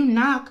then when you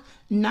knock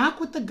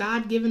with the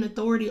God-given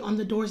authority on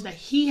the doors that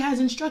he has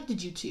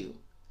instructed you to.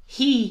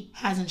 He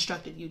has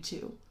instructed you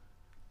to.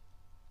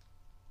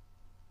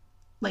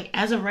 Like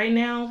as of right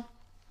now,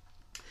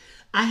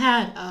 I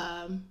had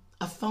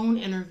a phone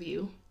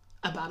interview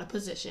about a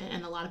position,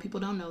 and a lot of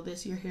people don't know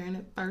this. You're hearing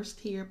it first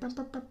here. I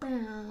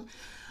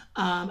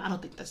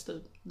don't think that's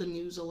the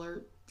news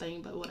alert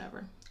thing, but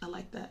whatever. I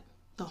like that.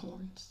 The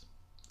horns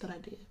that I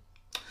did.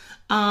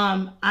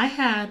 I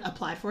had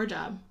applied for a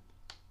job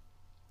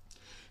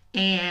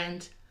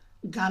and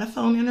got a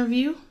phone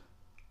interview.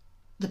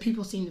 The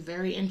people seemed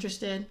very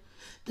interested.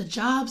 The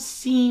job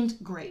seemed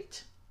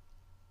great.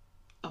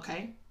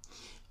 Okay.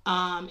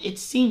 It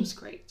seems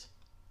great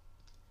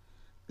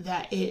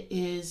that it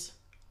is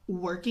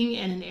working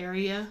in an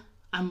area.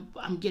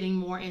 I'm getting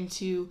more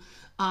into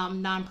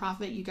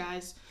nonprofit. You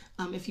guys,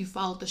 if you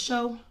followed the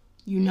show,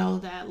 you know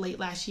that late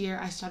last year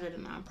I started a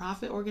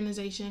nonprofit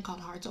organization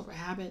called Hearts Over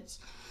Habits.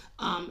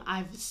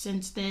 I've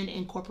since then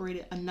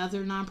incorporated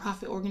another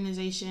nonprofit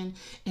organization.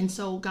 And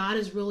so God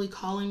is really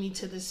calling me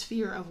to this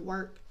sphere of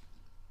work.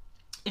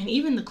 And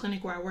even the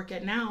clinic where I work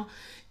at now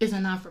is a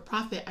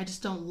non-for-profit. I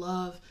just don't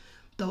love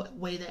the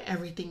way that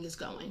everything is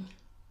going.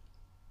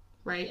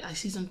 Right? I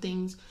see some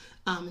things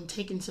and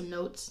taking some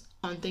notes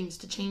on things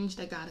to change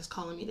that God is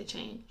calling me to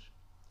change.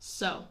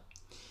 So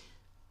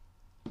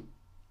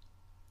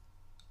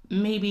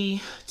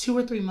maybe 2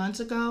 or 3 months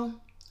ago,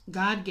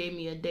 God gave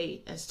me a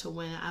date as to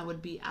when I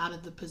would be out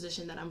of the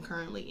position that I'm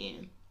currently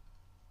in.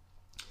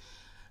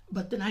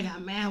 But then I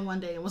got mad one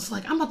day and was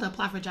like, I'm about to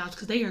apply for jobs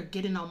because they are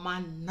getting on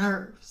my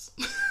nerves.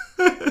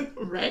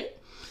 Right?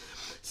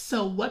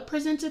 So what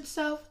presents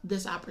itself?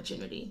 This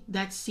opportunity.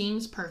 That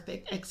seems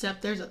perfect,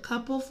 except there's a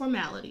couple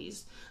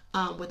formalities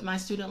with my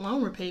student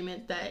loan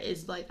repayment that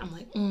is like, I'm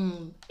like,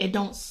 it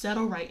don't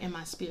settle right in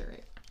my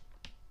spirit.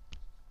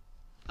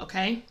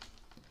 Okay?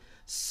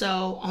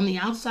 So on the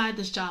outside,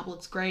 this job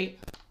looks great.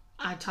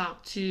 I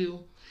talked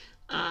to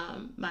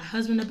my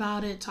husband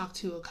about it, talked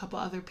to a couple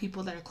other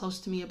people that are close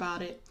to me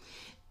about it.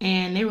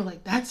 And they were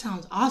like, that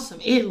sounds awesome.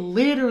 It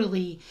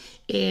literally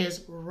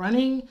is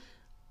running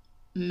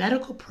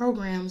medical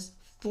programs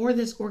for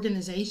this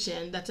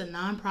organization that's a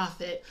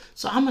nonprofit.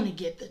 So I'm going to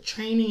get the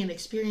training and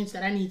experience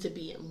that I need to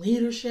be in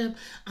leadership.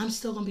 I'm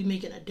still going to be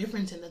making a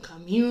difference in the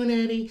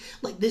community.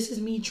 Like, this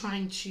is me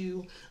trying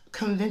to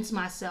convince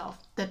myself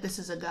that this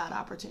is a God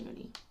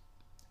opportunity.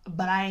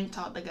 But I ain't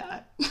taught the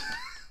God.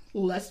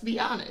 Let's be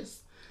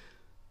honest.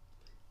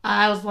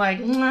 I was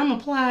like, I'm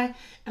apply.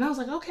 And I was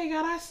like, okay,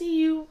 God, I see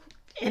you.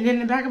 And then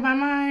in the back of my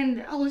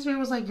mind, Holy Spirit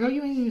was like, girl,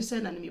 you ain't even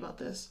said nothing to me about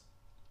this.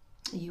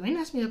 You ain't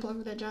asked me to apply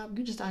for that job.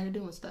 You just out here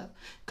doing stuff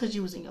because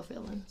you was in your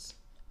feelings.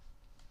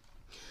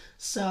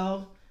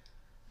 So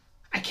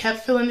I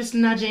kept feeling this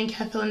nudging.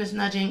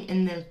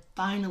 And then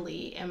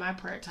finally, in my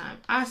prayer time,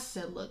 I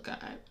said, look, God,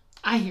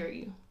 I hear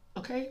you.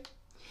 Okay?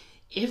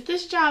 If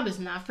this job is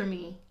not for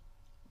me,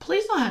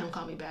 please don't have them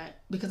call me back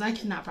because I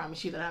cannot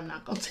promise you that I'm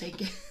not going to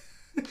take it.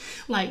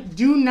 Like,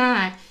 do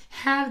not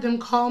have them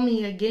call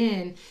me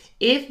again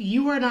if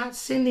you are not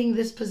sending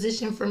this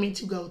position for me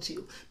to go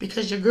to,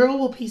 because your girl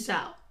will peace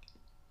out.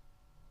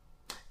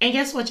 And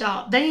guess what,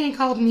 y'all? They ain't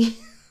called me.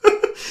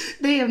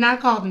 They have not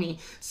called me.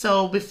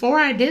 So before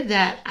I did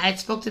that, I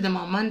spoke to them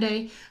on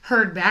Monday,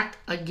 heard back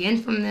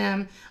again from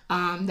them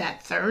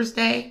that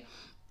Thursday,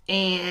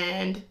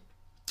 and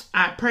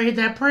I prayed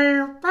that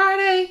prayer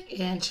Friday,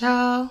 and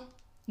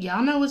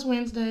y'all know it's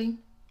Wednesday,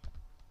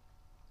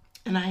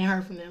 and I ain't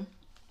heard from them.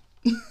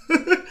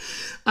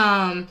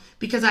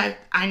 Because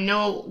I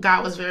know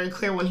God was very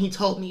clear when he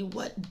told me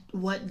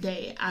what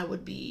day I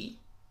would be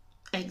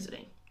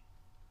exiting.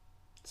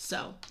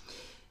 So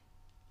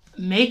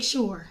make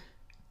sure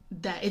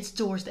that it's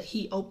doors that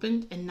he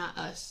opened and not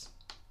us.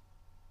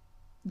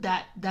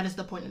 That is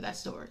the point of that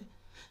story.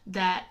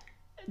 That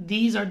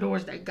these are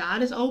doors that God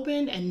has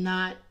opened and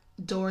not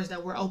doors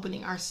that we're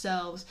opening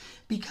ourselves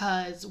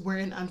because we're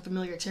in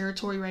unfamiliar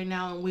territory right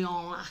now and we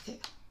don't like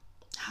it.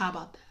 How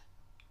about that?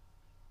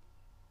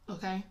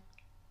 Okay?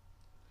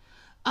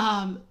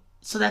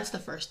 So that's the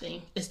first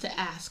thing, is to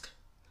ask.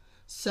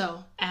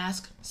 So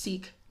ask,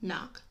 seek,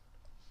 knock.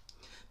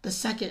 The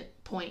second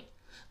point,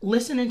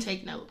 listen and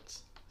take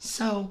notes.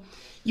 So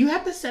you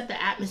have to set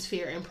the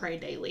atmosphere and pray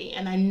daily.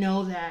 And I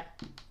know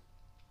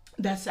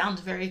that sounds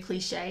very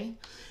cliche,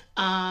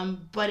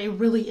 but it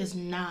really is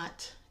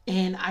not.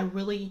 And I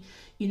really,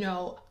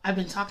 I've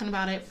been talking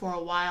about it for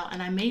a while,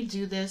 and I may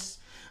do this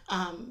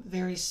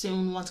very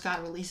soon once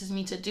God releases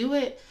me to do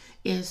it,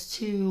 is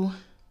to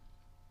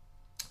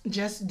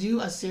just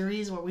do a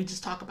series where we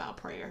just talk about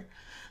prayer.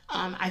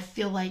 I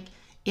feel like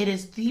it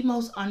is the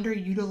most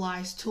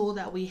underutilized tool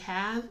that we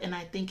have, and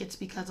I think it's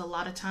because a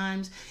lot of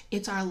times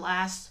it's our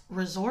last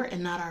resort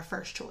and not our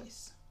first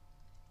choice.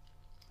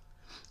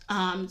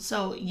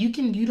 So you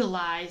can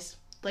utilize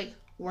like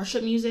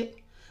worship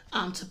music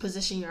to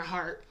position your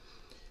heart,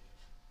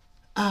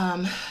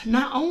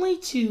 not only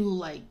to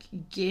like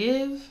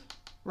give,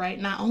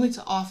 right? Not only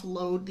to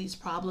offload these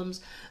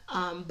problems,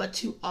 but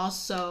to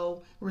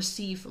also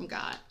receive from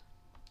God,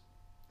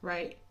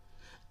 right?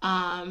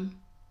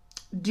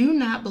 Do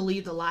not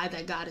believe the lie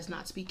that God is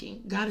not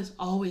speaking. God is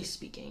always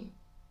speaking.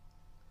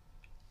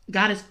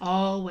 God is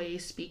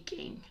always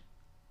speaking,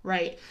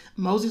 right?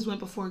 Moses went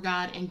before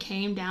God and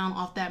came down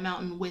off that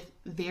mountain with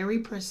very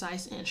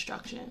precise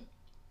instruction.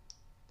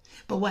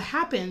 But what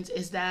happens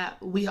is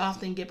that we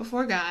often get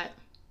before God.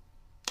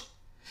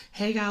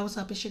 Hey, God, what's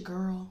up? It's your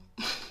girl.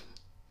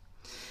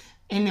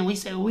 And then we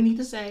say what we need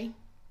to say.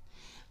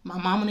 My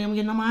mama and them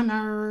getting on my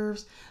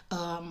nerves.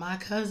 My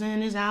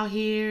cousin is out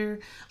here.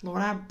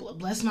 Lord, I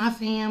bless my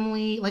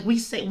family. Like we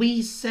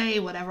say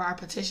whatever our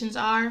petitions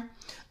are.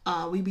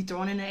 We be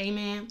throwing in the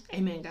amen.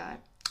 Amen, God.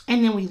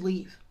 And then we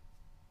leave.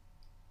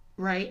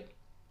 Right?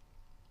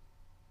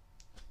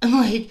 And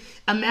like,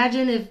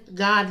 imagine if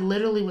God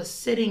literally was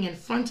sitting in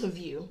front of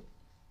you.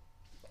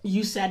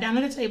 You sat down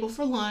at a table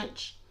for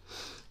lunch.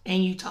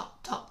 And you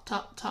talk.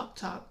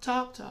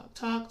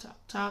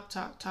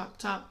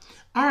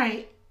 All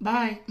right,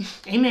 bye.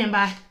 Amen,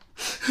 bye.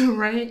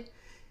 Right?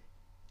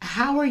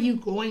 How are you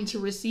going to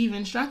receive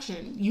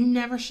instruction? You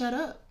never shut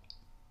up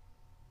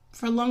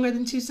for longer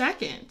than 2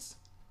 seconds.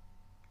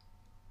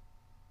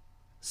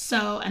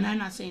 So, and I'm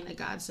not saying that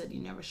God said you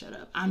never shut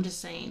up. I'm just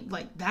saying,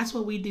 like, that's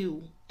what we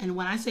do. And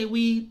when I say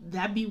we,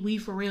 that be we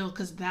for real,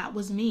 because that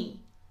was me.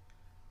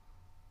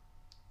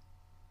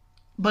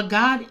 But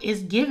God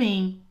is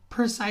giving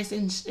precise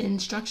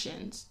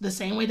instructions. The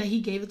same way that he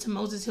gave it to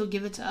Moses, he'll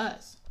give it to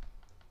us.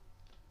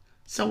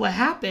 So what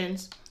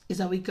happens is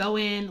that we go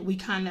in, we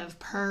kind of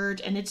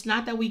purge, and it's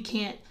not that we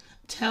can't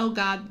tell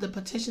God the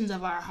petitions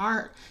of our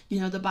heart.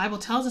 The Bible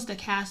tells us to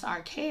cast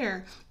our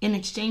care in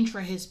exchange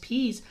for his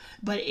peace.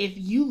 But if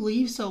you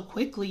leave so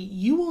quickly,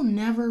 you will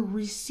never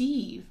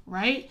receive,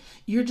 right?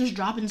 You're just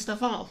dropping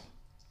stuff off.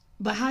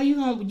 But how you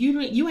gonna,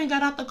 you ain't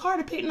got out the car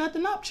to pick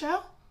nothing up,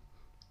 child.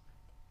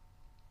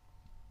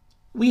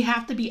 We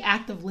have to be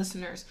active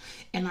listeners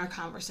in our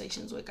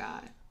conversations with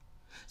God.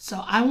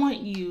 So I want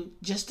you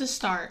just to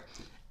start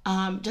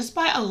just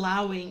by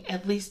allowing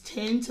at least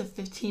 10 to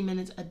 15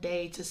 minutes a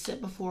day to sit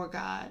before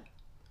God.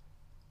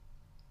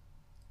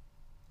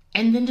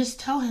 And then just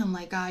tell him,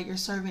 like, God, your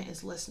servant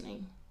is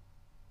listening.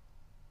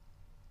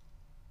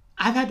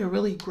 I've had to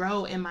really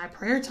grow in my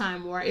prayer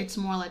time where it's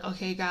more like,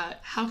 okay, God,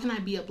 how can I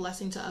be a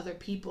blessing to other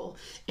people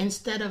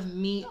instead of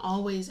me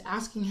always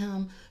asking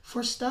him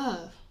for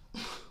stuff?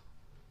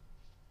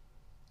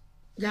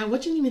 God,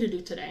 what you need me to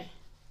do today?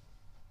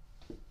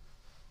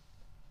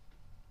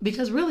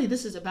 Because really,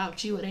 this is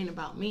about you. It ain't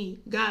about me.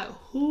 God,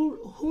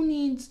 who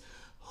needs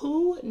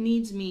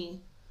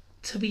me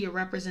to be a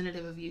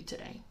representative of you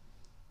today?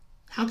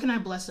 How can I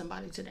bless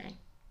somebody today?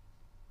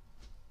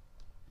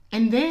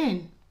 And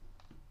then,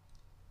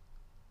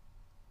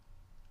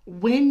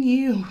 when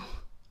you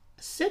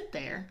sit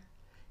there,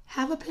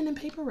 have a pen and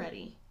paper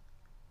ready.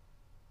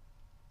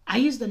 I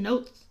use the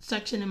notes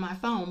section in my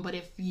phone, but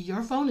if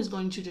your phone is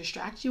going to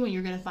distract you and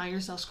you're going to find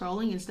yourself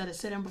scrolling instead of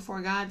sitting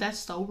before God, that's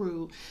so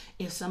rude.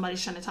 If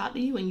somebody's trying to talk to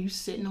you and you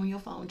sitting on your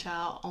phone,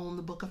 child, on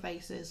the Book of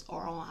Faces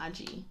or on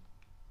IG.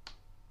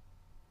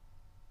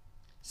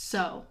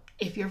 So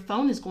if your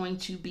phone is going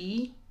to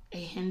be a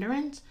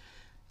hindrance,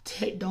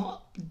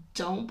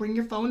 don't bring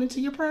your phone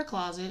into your prayer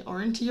closet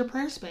or into your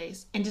prayer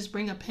space, and just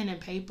bring a pen and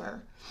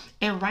paper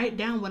and write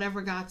down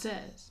whatever God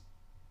says.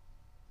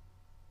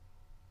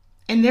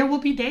 And there will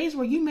be days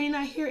where you may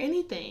not hear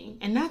anything,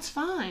 and that's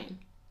fine.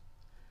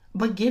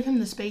 But give him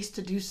the space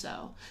to do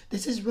so.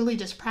 This is really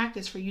just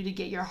practice for you to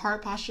get your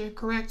heart posture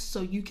correct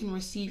so you can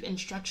receive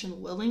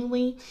instruction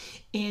willingly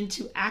and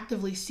to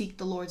actively seek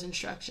the Lord's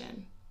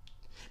instruction.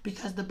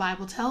 Because the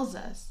Bible tells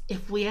us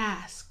if we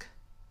ask,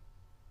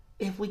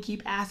 if we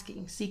keep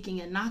asking,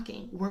 seeking, and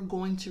knocking, we're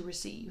going to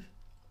receive.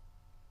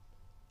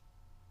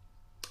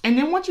 And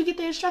then once you get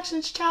the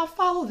instructions, child,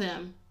 follow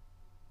them.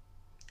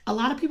 A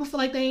lot of people feel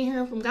like they ain't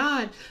hearing from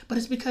God, but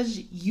it's because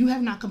you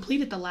have not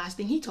completed the last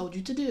thing he told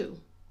you to do.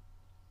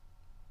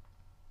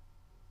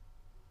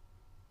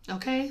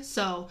 Okay,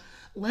 so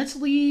let's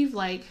leave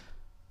like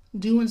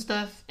doing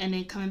stuff and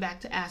then coming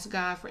back to ask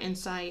God for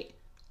insight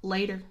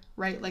later,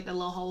 right? Like the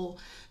little whole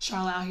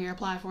Charlotte out here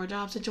apply for a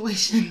job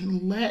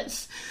situation.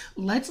 Let's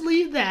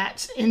leave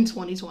that in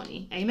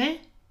 2020. Amen.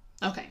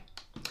 Okay.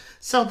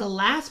 So the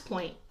last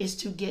point is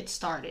to get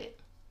started.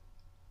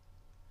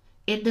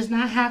 It does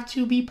not have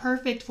to be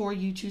perfect for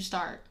you to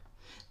start.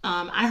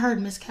 I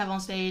heard Miss Kev on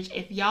Stage.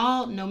 If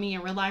y'all know me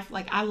in real life,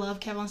 like I love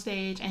Kev on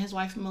Stage and his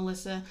wife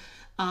Melissa,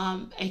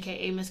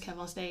 aka Miss Kev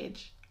on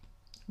Stage.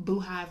 Boo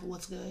Hive,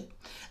 what's good?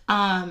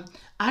 I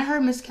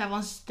heard Miss Kev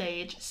on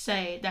Stage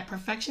say that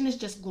perfection is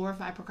just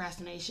glorified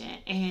procrastination.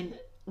 And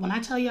when I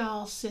tell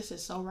y'all, sis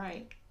is so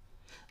right.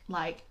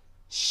 Like,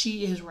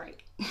 she is right.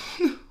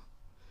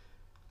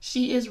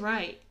 She is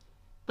right.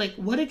 Like,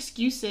 what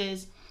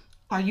excuses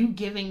are you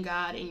giving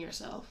God in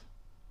yourself?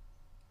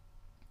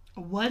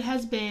 What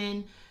has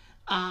been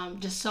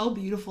just so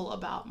beautiful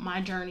about my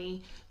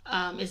journey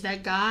is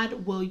that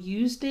God will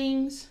use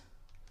things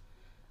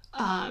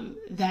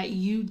that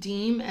you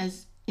deem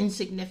as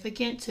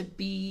insignificant to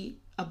be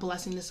a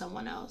blessing to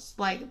someone else.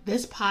 Like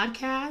this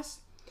podcast,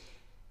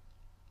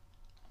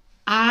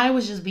 I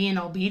was just being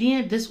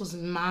obedient. This was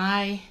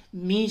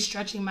me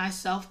stretching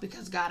myself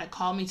because God had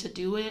called me to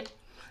do it.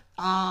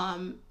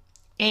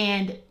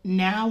 And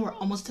now we're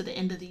almost to the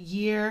end of the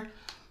year.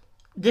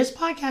 This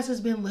podcast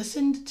has been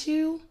listened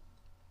to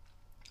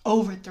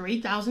over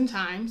 3,000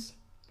 times.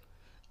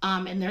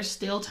 And there's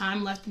still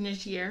time left in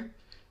this year.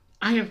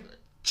 I have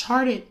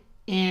charted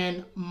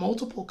in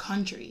multiple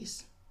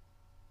countries.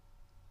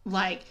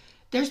 Like,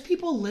 there's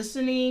people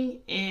listening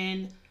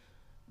in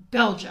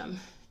Belgium,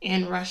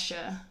 in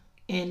Russia,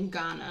 in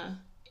Ghana,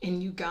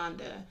 in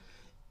Uganda,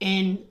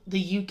 in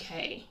the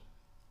UK,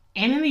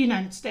 and in the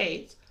United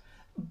States.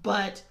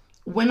 But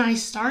when I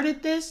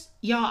started this,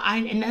 y'all,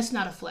 and that's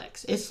not a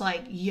flex. It's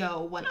like,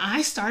 yo, when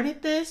I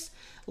started this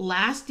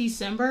last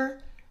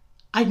December,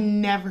 I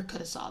never could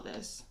have saw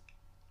this.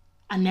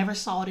 I never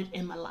saw it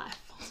in my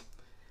life.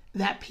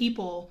 That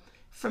people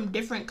from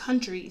different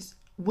countries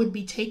would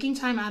be taking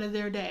time out of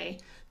their day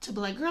to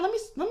be like, girl,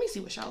 let me see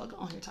what y'all are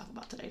on here talking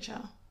about today,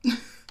 child.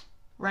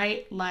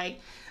 Right? Like,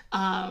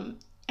 and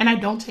I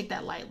don't take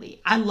that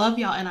lightly. I love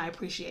y'all and I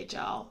appreciate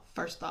y'all.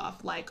 First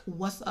off, like,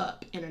 what's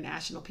up,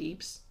 international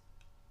peeps?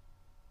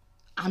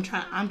 I'm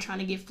trying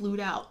to get flued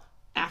out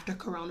after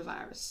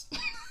coronavirus.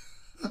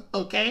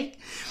 Okay?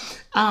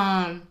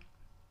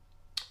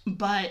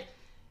 But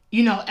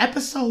you know,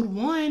 episode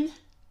 1,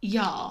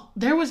 y'all,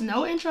 there was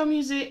no intro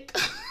music.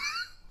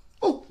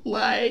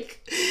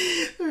 like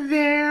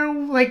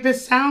the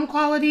sound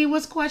quality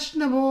was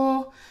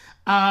questionable.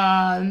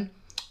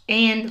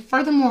 And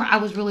furthermore, I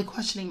was really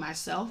questioning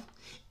myself.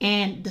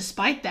 And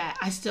despite that,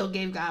 I still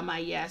gave God my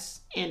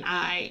yes, and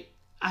I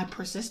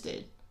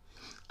persisted.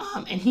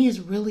 And he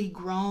has really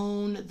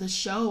grown the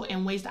show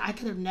in ways that I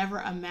could have never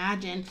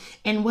imagined.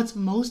 And what's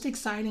most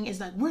exciting is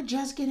that we're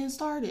just getting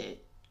started.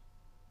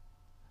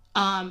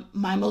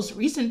 My most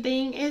recent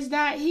thing is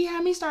that he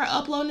had me start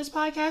uploading this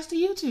podcast to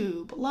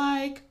YouTube.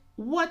 Like,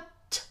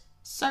 what,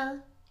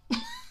 sir?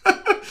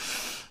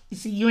 You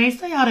see, you ain't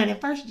say all that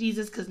at first,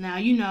 Jesus, because now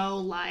you know,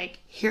 like,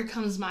 here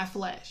comes my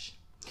flesh.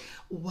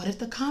 What if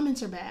the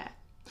comments are bad?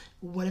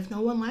 What if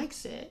no one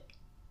likes it?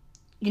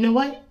 You know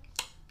what?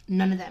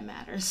 None of that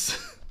matters.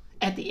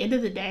 At the end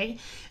of the day,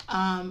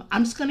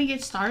 I'm just going to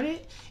get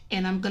started,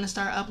 and I'm going to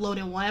start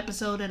uploading one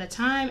episode at a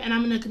time, and I'm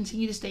going to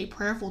continue to stay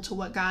prayerful to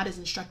what God is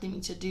instructing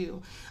me to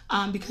do,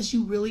 because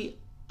you really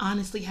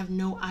honestly have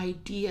no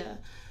idea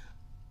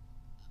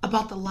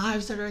about the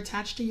lives that are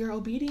attached to your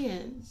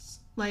obedience.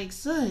 Like,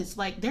 sis,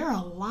 like, there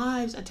are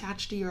lives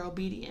attached to your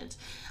obedience.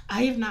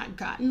 I have not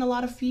gotten a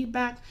lot of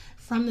feedback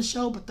from the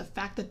show, but the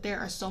fact that there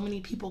are so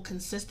many people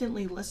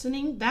consistently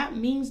listening, that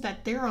means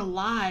that there are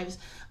lives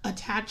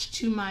attached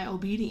to my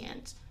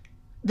obedience.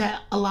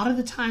 That a lot of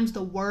the times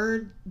the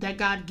word that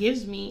God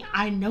gives me,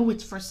 I know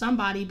it's for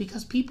somebody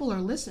because people are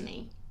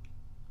listening.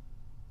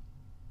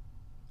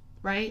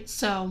 right?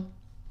 So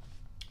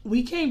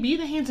we can't be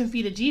the hands and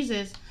feet of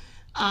Jesus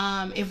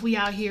if we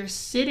out here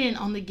sitting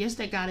on the gifts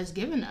that God has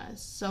given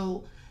us.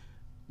 So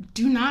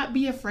do not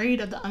be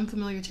afraid of the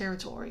unfamiliar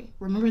territory.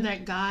 Remember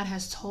that God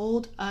has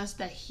told us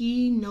that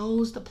he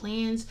knows the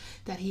plans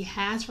that he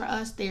has for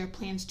us. They are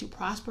plans to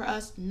prosper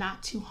us,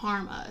 not to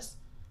harm us.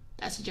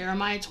 That's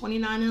Jeremiah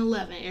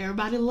 29:11.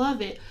 Everybody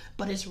love it,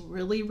 but it's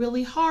really,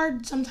 really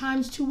hard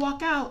sometimes to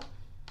walk out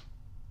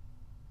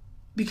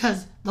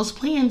because those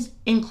plans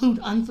include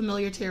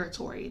unfamiliar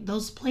territory.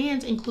 Those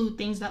plans include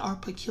things that are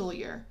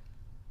peculiar.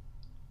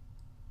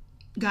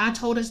 God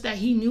told us that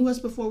he knew us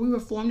before we were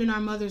formed in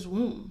our mother's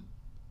womb.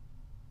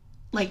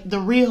 Like the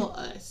real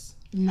us,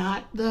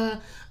 not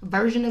the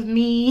version of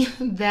me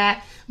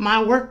that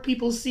my work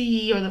people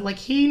see, or like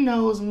he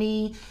knows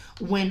me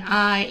when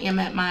I am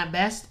at my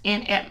best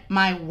and at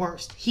my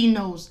worst. He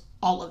knows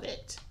all of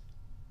it.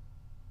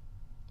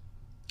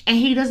 And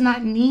he does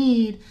not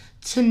need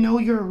to know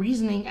your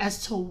reasoning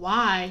as to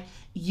why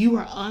you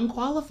are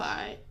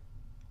unqualified.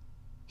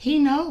 He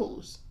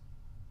knows.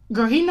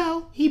 Girl, he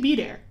know. He be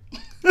there.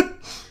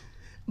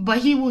 But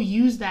he will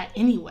use that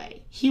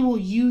anyway. He will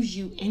use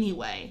you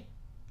anyway.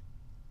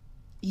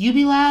 You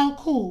be loud,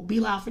 cool. Be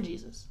loud for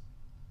Jesus.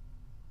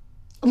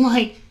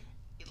 Like,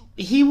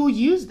 he will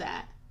use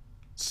that.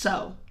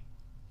 So,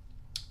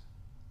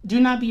 do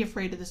not be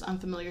afraid of this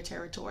unfamiliar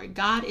territory.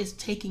 God is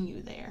taking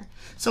you there.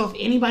 So if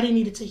anybody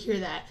needed to hear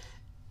that,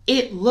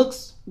 it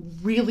looks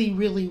really,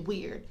 really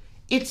weird.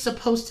 It's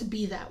supposed to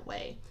be that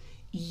way.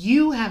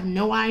 You have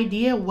no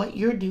idea what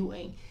you're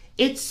doing.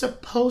 It's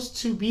supposed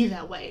to be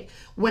that way.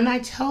 When I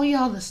tell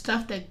y'all the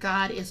stuff that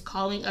God is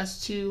calling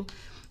us to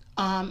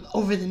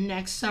over the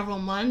next several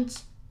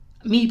months,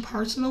 me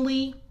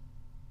personally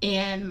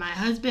and my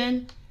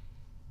husband,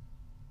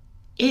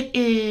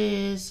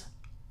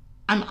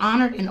 I'm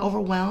honored and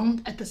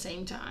overwhelmed at the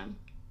same time.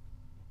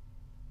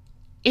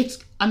 It's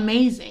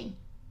amazing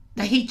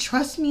that he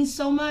trusts me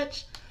so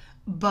much,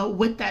 but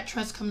with that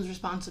trust comes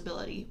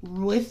responsibility.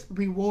 With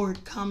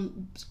reward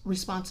comes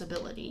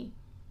responsibility.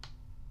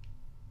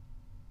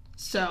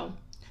 So,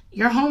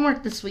 your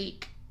homework this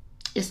week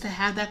is to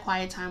have that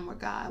quiet time with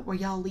God, where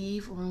y'all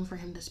leave room for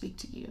him to speak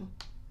to you.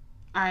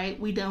 All right,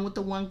 we done with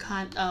the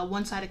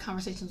one-sided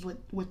conversations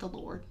with the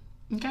Lord.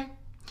 Okay?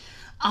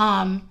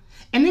 And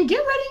then get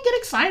ready and get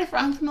excited for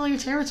unfamiliar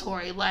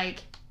territory.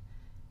 Like,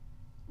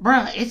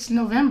 bruh, it's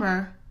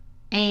November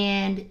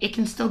and it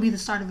can still be the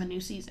start of a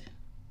new season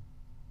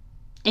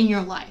in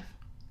your life.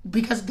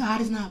 Because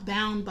God is not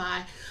bound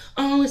by,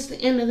 oh, it's the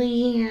end of the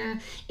year.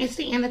 It's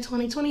the end of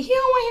 2020. He don't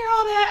want to hear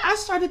all that. I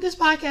started this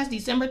podcast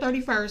December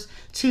 31st,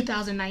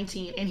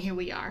 2019, and here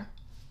we are.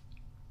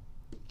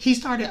 He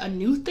started a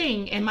new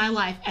thing in my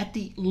life at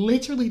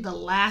literally the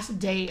last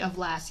day of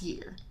last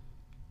year.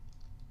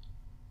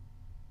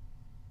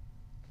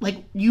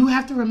 Like, you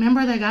have to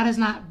remember that God is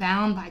not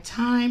bound by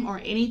time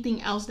or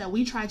anything else that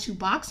we try to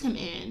box him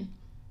in.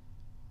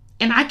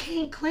 And I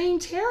can't claim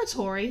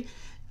territory,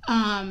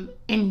 and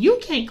you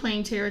can't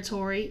claim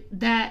territory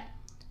that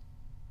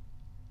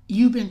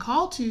you've been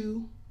called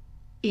to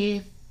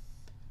if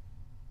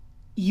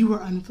you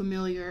are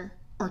unfamiliar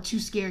or too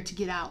scared to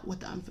get out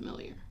with the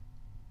unfamiliar.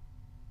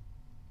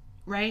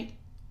 Right?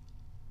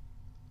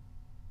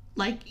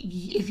 Like,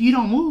 if you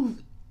don't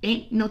move,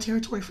 ain't no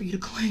territory for you to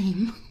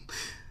claim.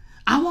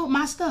 I want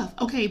my stuff.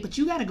 Okay, but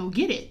you got to go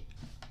get it.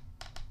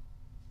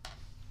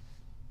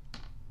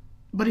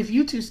 But if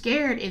you're too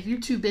scared, if you're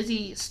too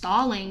busy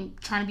stalling,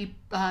 trying to be,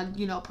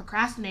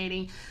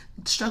 procrastinating,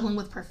 struggling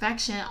with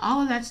perfection,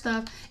 all of that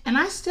stuff, and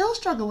I still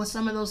struggle with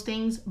some of those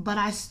things, but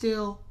I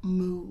still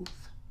move.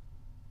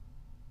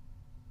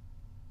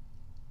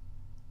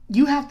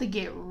 You have to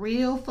get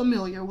real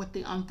familiar with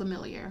the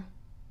unfamiliar.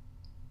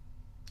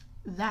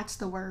 That's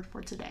the word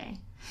for today.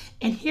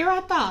 And here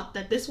I thought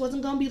that this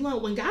wasn't going to be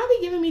long. When God be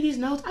giving me these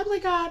notes, I'd be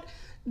like, God,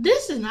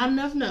 this is not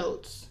enough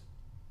notes.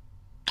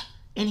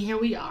 And here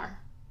we are,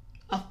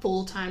 a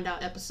full timed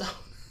out episode.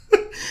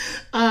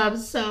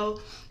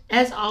 So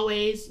as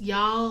always,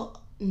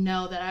 y'all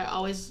know that I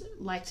always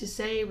like to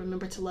say,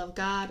 remember to love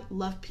God,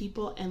 love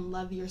people, and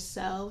love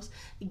yourselves.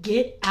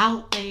 Get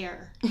out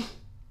there.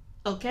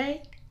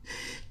 Okay?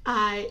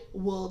 I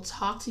will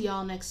talk to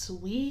y'all next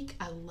week.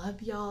 I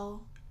love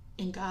y'all,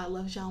 and God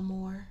loves y'all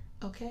more.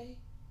 Okay?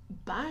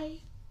 Bye.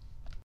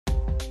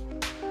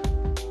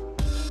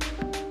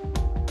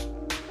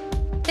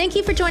 Thank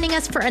you for joining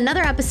us for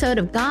another episode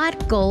of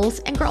God, Goals,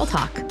 and Girl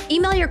Talk.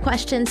 Email your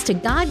questions to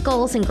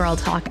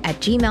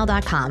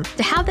godgoalsandgirltalk@gmail.com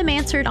to have them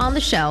answered on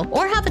the show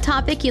or have a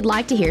topic you'd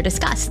like to hear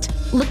discussed.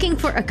 Looking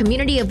for a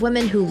community of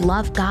women who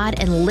love God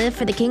and live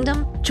for the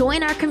kingdom?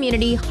 Join our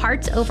community,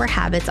 Hearts Over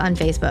Habits, on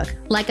Facebook.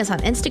 Like us on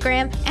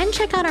Instagram and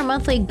check out our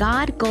monthly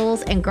God,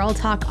 Goals, and Girl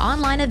Talk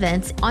online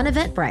events on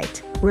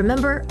Eventbrite.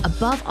 Remember,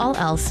 above all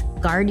else,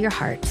 guard your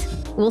heart.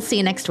 We'll see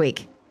you next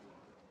week.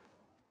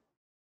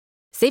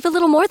 Save a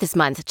little more this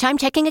month. Chime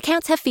checking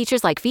accounts have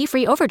features like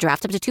fee-free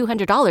overdraft up to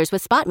 $200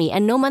 with SpotMe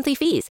and no monthly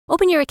fees.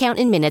 Open your account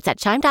in minutes at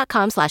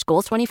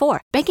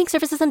chime.com/goals24. Banking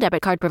services and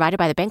debit card provided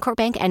by the Bancorp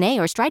Bank N.A.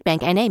 or Stride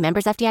Bank N.A.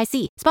 members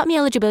FDIC. SpotMe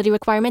eligibility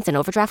requirements and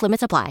overdraft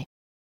limits apply.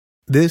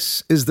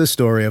 This is the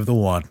story of the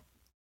one.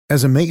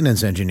 As a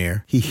maintenance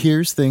engineer, he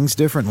hears things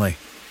differently.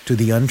 To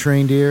the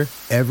untrained ear,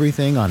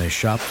 everything on his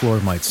shop floor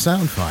might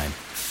sound fine,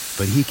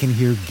 but he can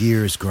hear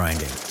gears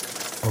grinding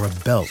or a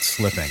belt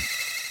slipping.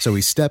 So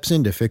he steps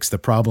in to fix the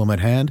problem at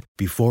hand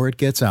before it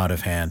gets out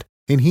of hand.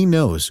 And he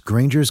knows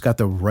Grainger's got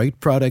the right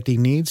product he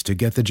needs to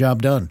get the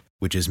job done,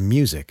 which is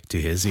music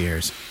to his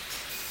ears.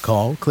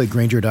 Call, click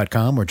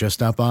Grainger.com, or just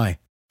stop by.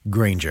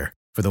 Grainger,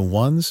 for the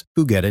ones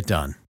who get it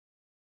done.